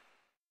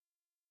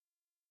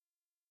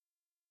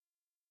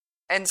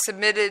and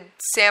submitted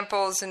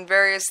samples and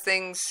various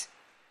things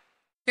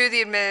to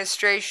the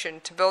administration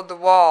to build the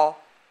wall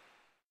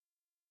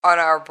on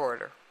our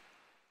border.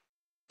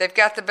 They've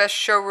got the best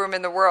showroom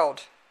in the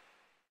world.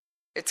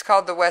 It's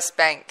called the West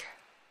Bank.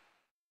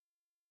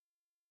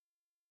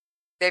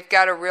 They've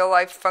got a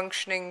real-life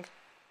functioning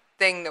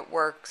thing that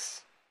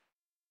works.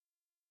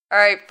 All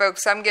right,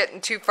 folks, I'm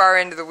getting too far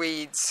into the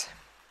weeds.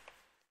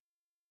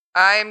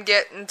 I'm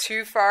getting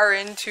too far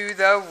into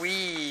the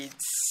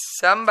weeds.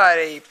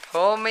 Somebody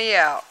pull me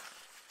out.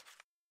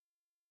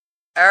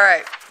 All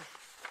right.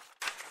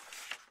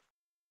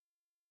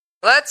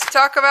 Let's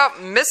talk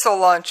about missile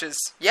launches.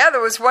 Yeah,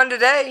 there was one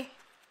today,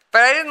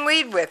 but I didn't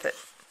lead with it.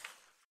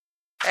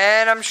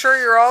 And I'm sure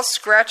you're all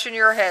scratching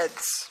your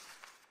heads.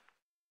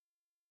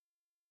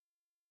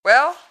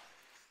 Well,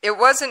 it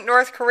wasn't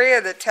North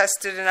Korea that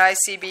tested an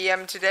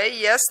ICBM today.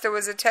 Yes, there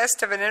was a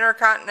test of an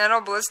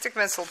intercontinental ballistic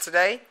missile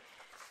today.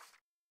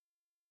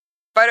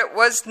 But it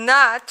was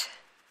not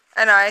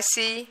an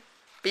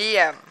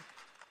ICBM.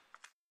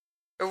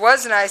 It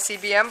was an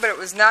ICBM, but it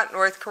was not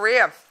North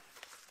Korea.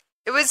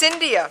 It was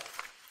India.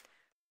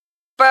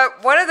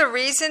 But one of the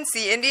reasons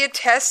the India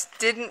test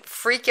didn't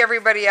freak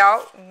everybody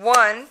out,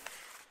 one,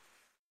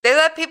 they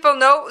let people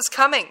know it was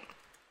coming.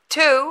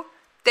 Two,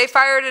 they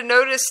fired a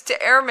notice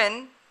to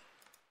airmen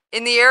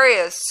in the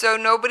area so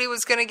nobody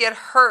was going to get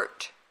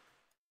hurt.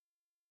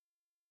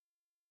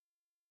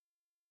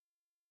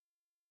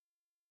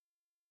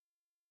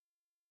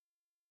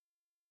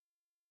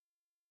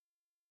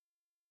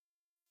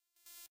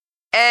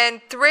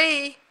 And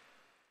three,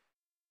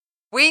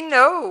 we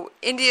know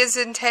India's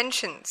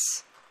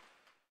intentions.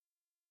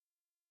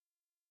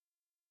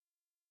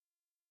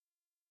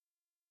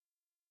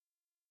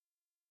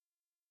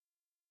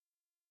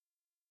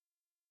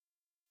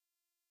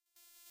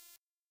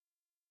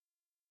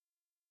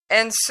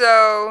 And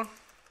so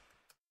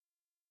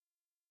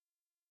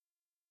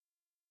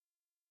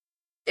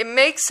it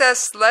makes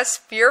us less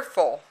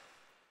fearful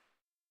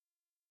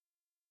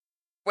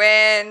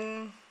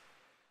when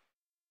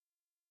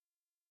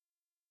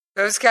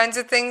those kinds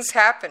of things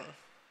happen.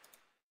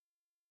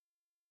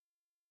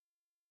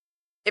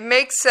 It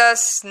makes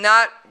us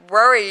not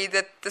worry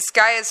that the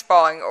sky is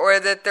falling or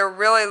that they're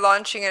really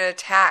launching an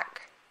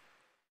attack.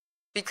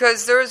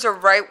 Because there is a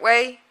right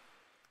way.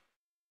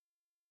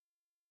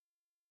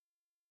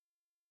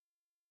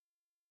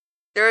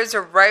 There is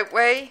a right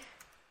way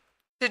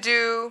to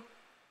do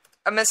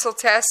a missile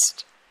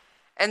test,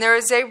 and there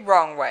is a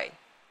wrong way.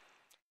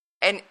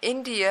 And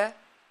India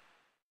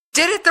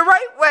did it the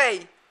right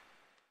way.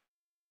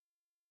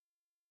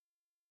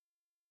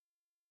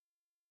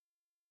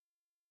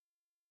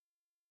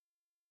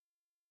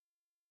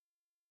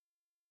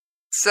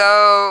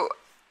 So,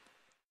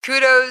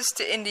 kudos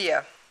to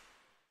India,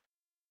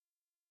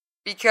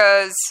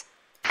 because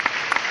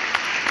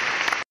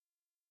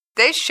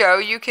they show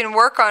you can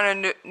work on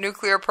a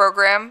nuclear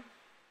program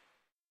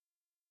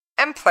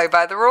and play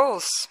by the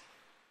rules.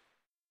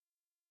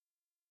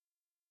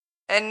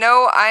 And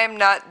no, I am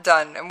not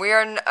done. And we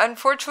are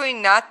unfortunately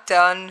not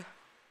done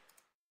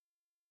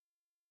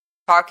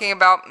talking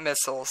about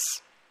missiles.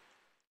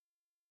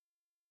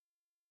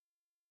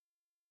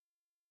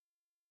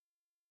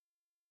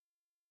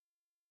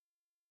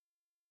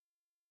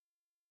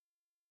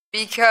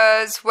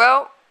 Because,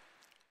 well,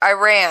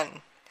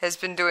 Iran has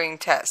been doing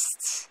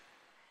tests.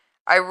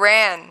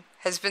 Iran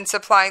has been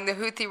supplying the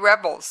Houthi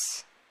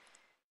rebels.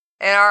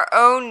 And our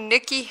own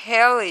Nikki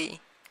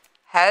Haley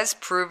has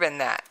proven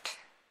that.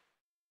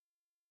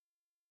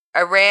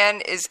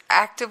 Iran is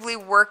actively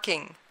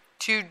working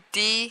to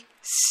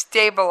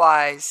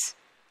destabilize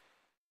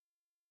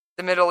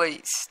the Middle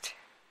East.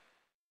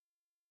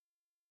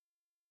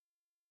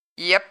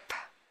 Yep.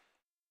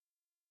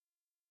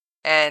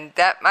 And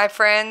that, my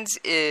friends,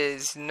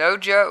 is no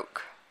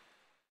joke.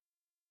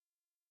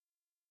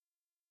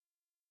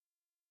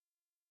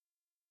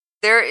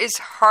 There is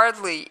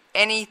hardly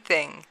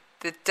anything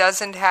that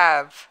doesn't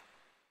have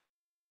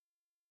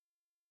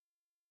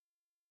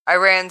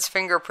Iran's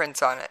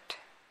fingerprints on it.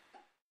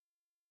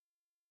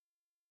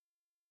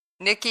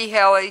 Nikki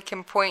Haley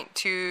can point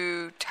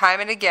to time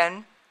and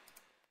again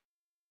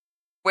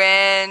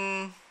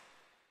when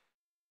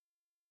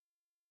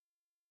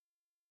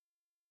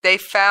they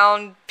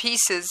found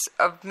pieces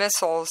of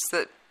missiles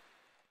that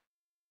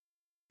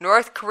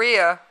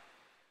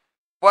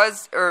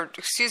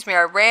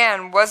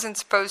Iran wasn't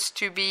supposed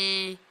to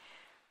be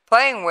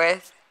playing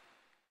with.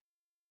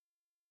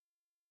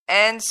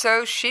 And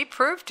so she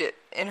proved it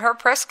in her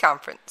press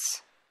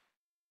conference.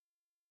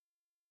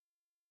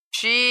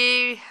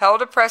 She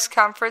held a press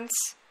conference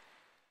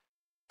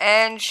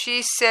and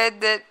she said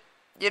that,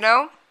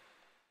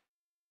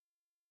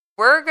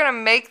 we're going to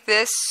make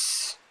this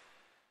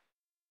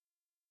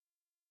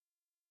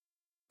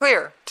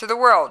clear to the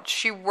world.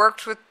 She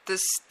worked with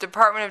this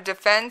Department of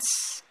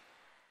Defense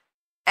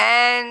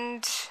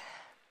and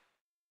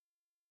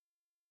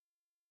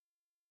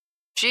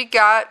she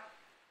got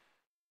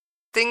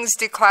things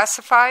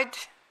declassified.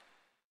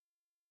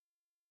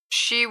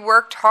 She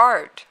worked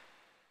hard.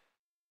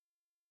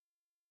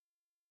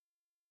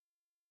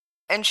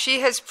 And she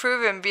has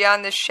proven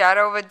beyond the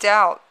shadow of a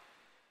doubt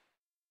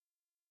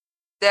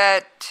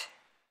that,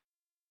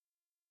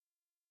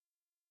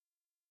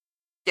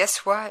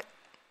 guess what?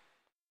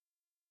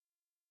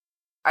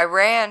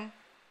 Iran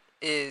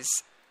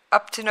is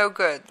up to no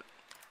good.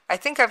 I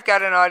think I've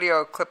got an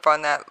audio clip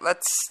on that.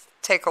 Let's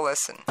take a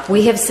listen.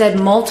 We have said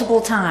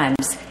multiple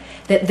times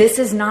that this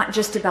is not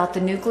just about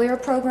the nuclear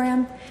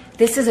program.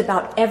 This is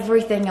about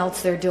everything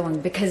else they're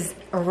doing because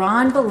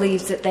Iran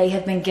believes that they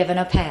have been given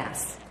a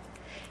pass.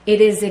 It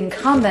is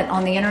incumbent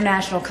on the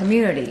international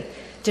community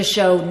to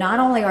show not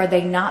only are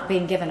they not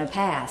being given a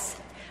pass,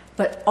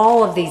 but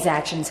all of these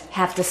actions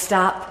have to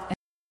stop.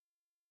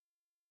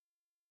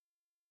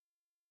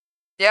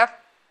 Yep.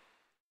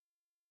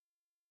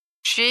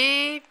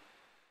 She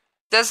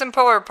doesn't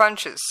pull her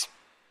punches.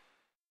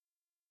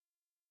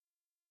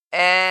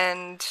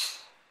 And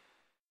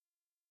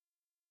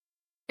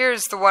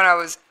here's the one I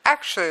was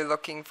actually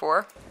looking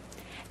for.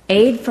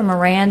 Aid from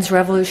Iran's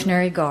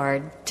Revolutionary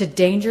Guard to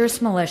dangerous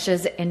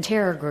militias and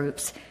terror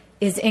groups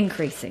is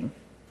increasing.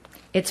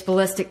 Its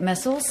ballistic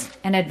missiles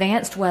and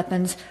advanced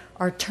weapons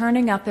are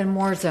turning up in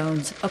war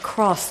zones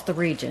across the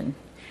region.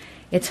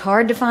 It's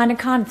hard to find a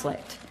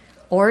conflict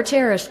or a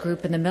terrorist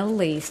group in the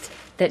Middle East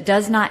that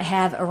does not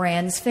have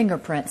Iran's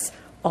fingerprints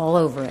all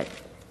over it.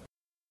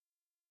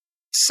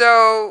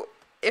 So,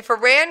 if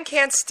Iran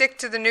can't stick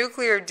to the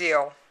nuclear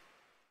deal,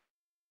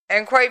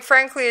 and quite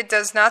frankly, it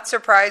does not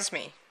surprise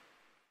me.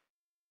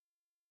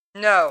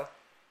 No,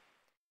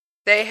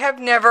 they have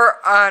never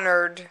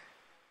honored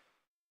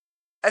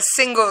a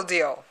single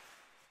deal.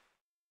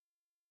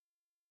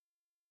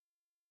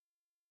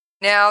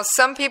 Now,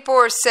 some people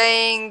are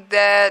saying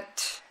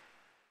that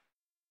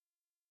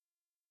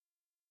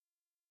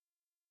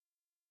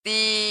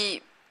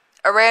the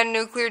Iran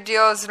nuclear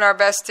deal is in our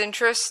best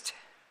interest.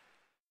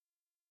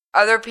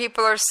 Other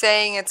people are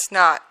saying it's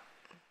not.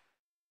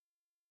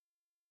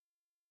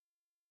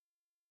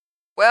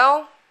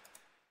 Well,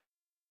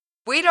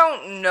 we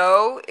don't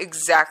know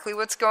exactly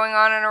what's going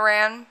on in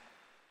Iran.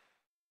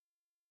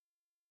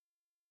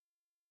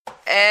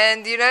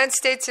 And the United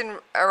States and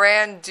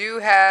Iran do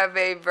have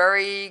a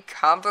very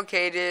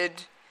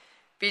complicated,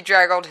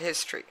 bedraggled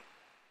history.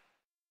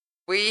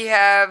 We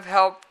have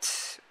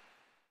helped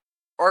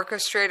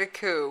orchestrate a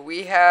coup.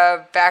 We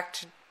have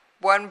backed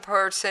one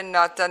person,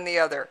 not done the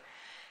other.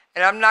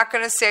 And I'm not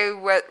going to say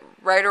what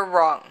right or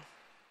wrong.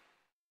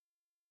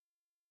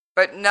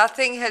 But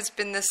nothing has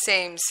been the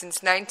same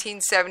since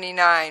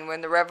 1979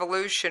 when the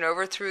revolution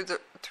overthrew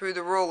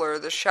the ruler,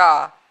 the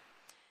Shah,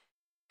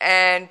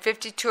 and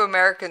 52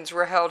 Americans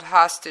were held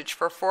hostage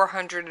for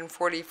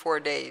 444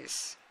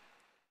 days.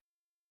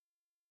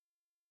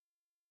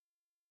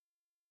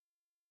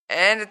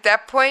 And at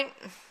that point,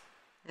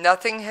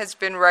 nothing has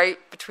been right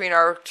between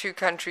our two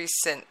countries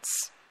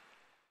since.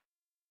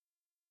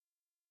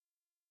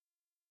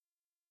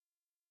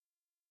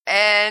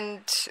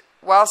 And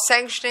while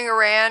sanctioning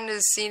Iran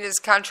is seen as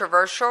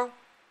controversial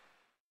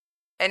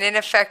and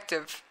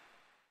ineffective,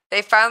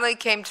 they finally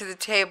came to the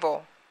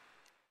table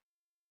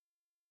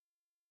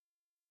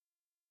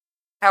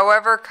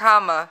However,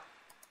 comma,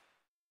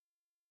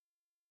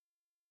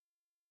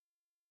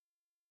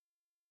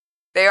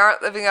 they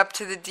aren't living up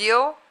to the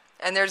deal,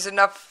 and there's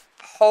enough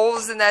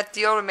holes in that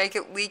deal to make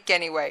it leak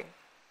anyway.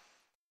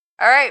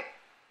 All right.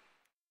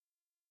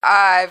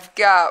 I've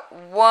got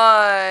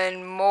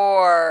one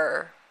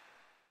more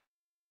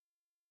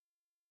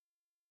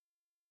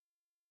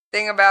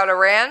thing about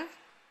Iran.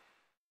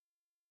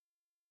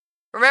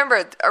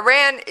 Remember,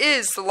 Iran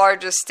is the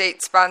largest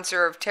state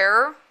sponsor of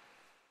terror.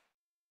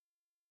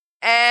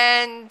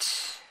 And,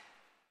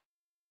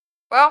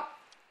 well,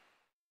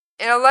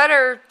 in a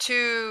letter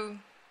to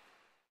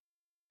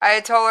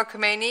Ayatollah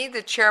Khomeini,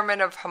 the chairman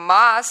of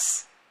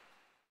Hamas,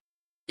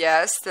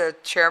 yes, the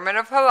chairman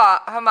of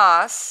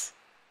Hamas,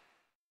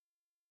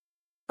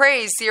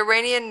 praised the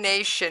Iranian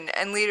nation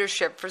and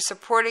leadership for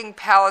supporting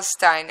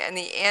Palestine and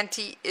the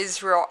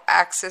anti-Israel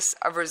axis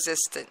of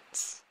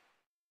resistance.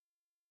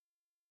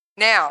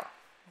 Now,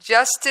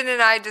 Justin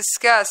and I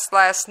discussed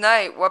last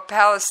night what the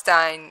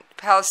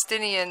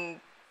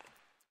Palestinian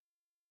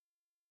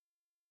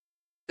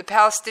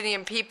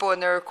people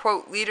and their,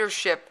 quote,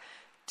 leadership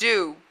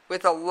do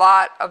with a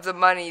lot of the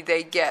money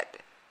they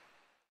get.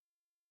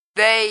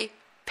 They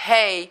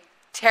pay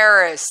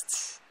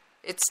terrorists.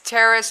 It's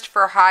terrorist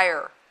for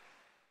hire.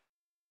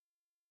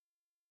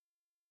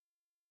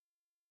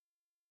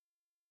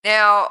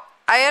 Now,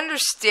 I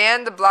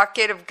understand the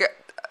blockade of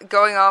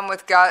going on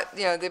with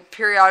the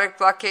periodic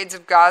blockades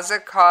of Gaza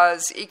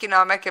cause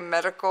economic and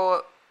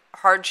medical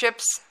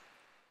hardships.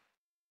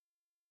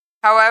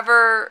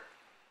 However,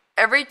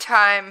 every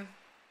time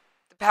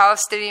the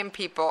Palestinian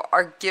people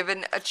are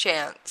given a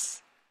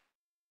chance,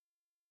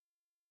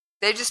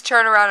 they just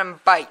turn around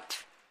and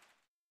bite.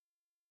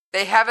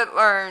 They haven't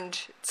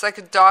learned, it's like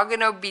a dog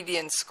in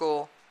obedience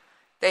school.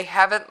 They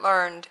haven't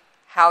learned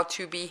how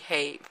to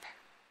behave.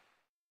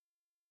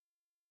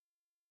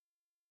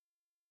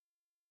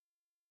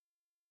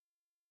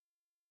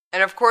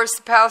 And of course,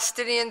 the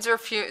Palestinians are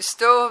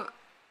still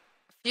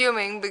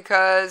fuming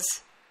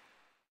because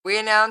we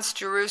announced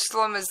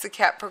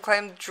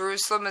proclaimed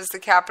Jerusalem as the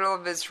capital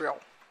of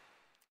Israel.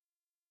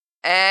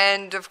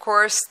 And of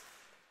course,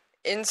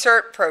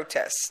 insert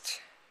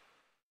protest.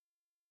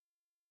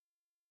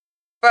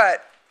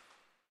 But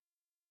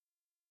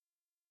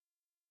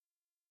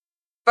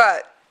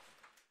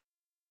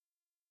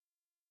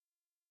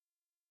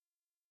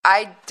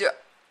I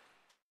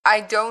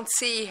don't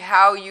see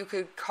how you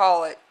could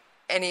call it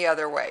any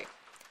other way.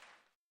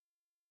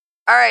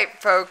 All right,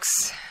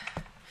 folks.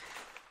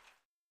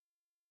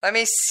 Let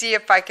me see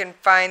if I can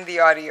find the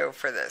audio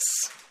for this.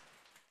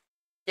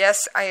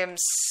 Yes, I am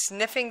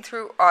sniffing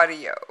through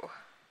audio.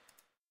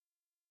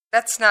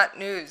 That's not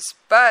news,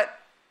 but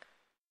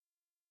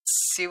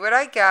see what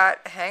I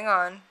got. Hang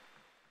on.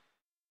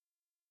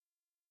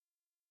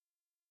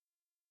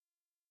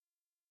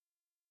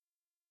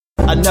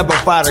 I never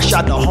fired a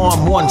shot to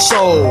harm one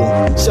soul.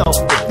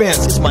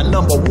 Self-defense is my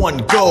number one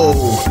goal.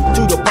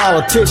 To the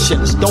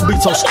politicians, don't be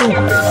so stupid.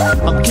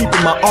 I'm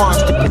keeping my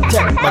arms to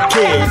protect my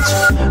kids.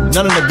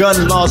 None of the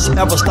gun laws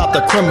ever stop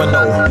the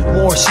criminal.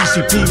 More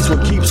CCPs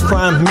will keep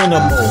crime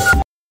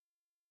minimal.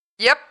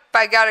 Yep,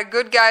 I got a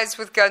good guys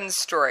with guns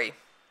story.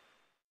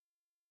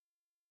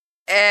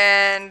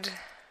 And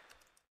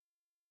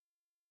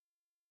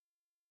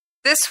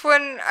this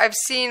one I've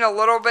seen a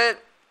little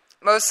bit,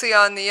 mostly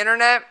on the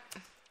internet.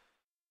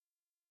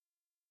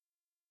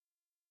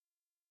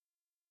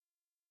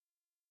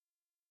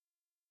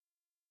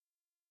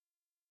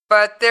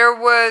 But there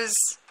was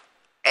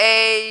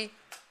a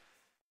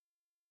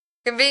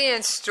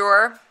convenience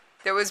store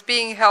that was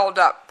being held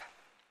up.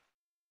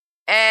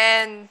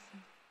 And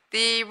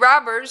the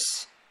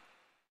robbers,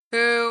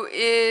 who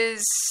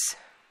is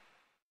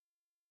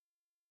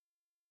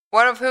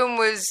one of whom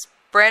was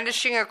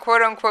brandishing a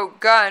quote-unquote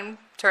gun,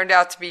 turned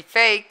out to be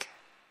fake.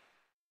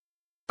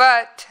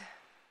 But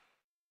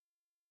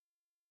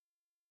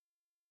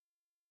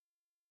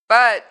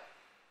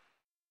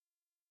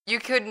you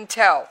couldn't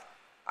tell.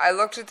 I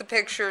looked at the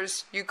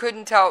pictures, you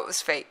couldn't tell it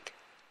was fake.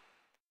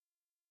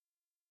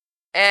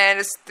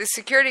 And the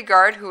security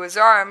guard, who was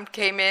armed,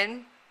 came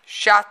in,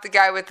 shot the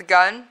guy with the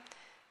gun.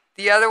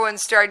 The other one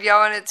started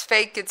yelling, "It's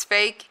fake, it's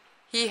fake."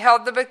 He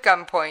held them at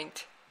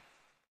gunpoint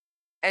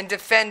and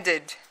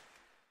defended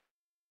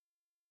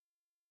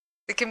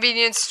the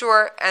convenience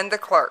store and the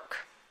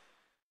clerk.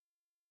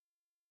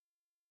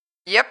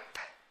 Yep.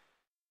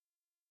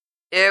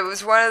 It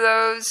was one of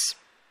those.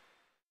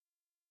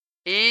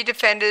 He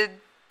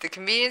defended the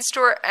convenience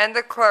store and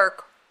the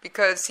clerk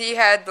because he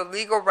had the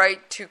legal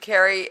right to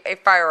carry a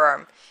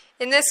firearm.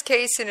 In this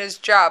case, in his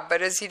job,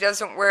 but as he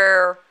doesn't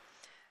wear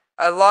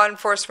a law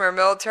enforcement or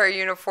military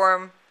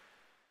uniform,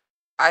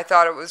 I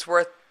thought it was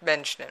worth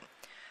mentioning.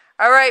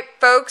 All right,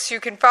 folks, you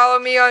can follow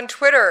me on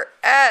Twitter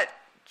at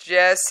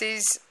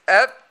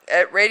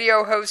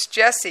Radio Host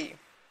Jesse.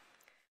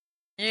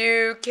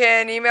 You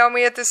can email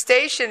me at the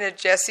station at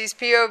Jesse's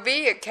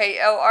POV at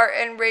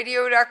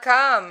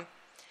KLRNRadio.com.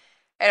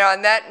 And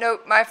on that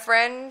note, my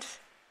friend,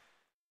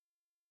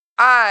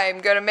 I'm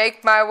going to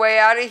make my way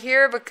out of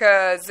here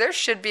because there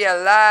should be a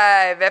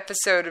live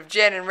episode of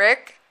Jen and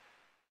Rick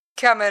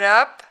coming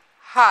up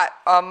hot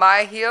on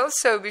my heels.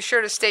 So be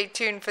sure to stay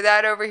tuned for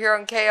that over here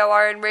on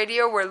KLRN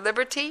Radio, where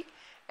liberty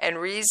and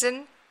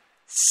reason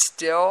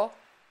still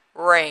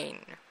reign.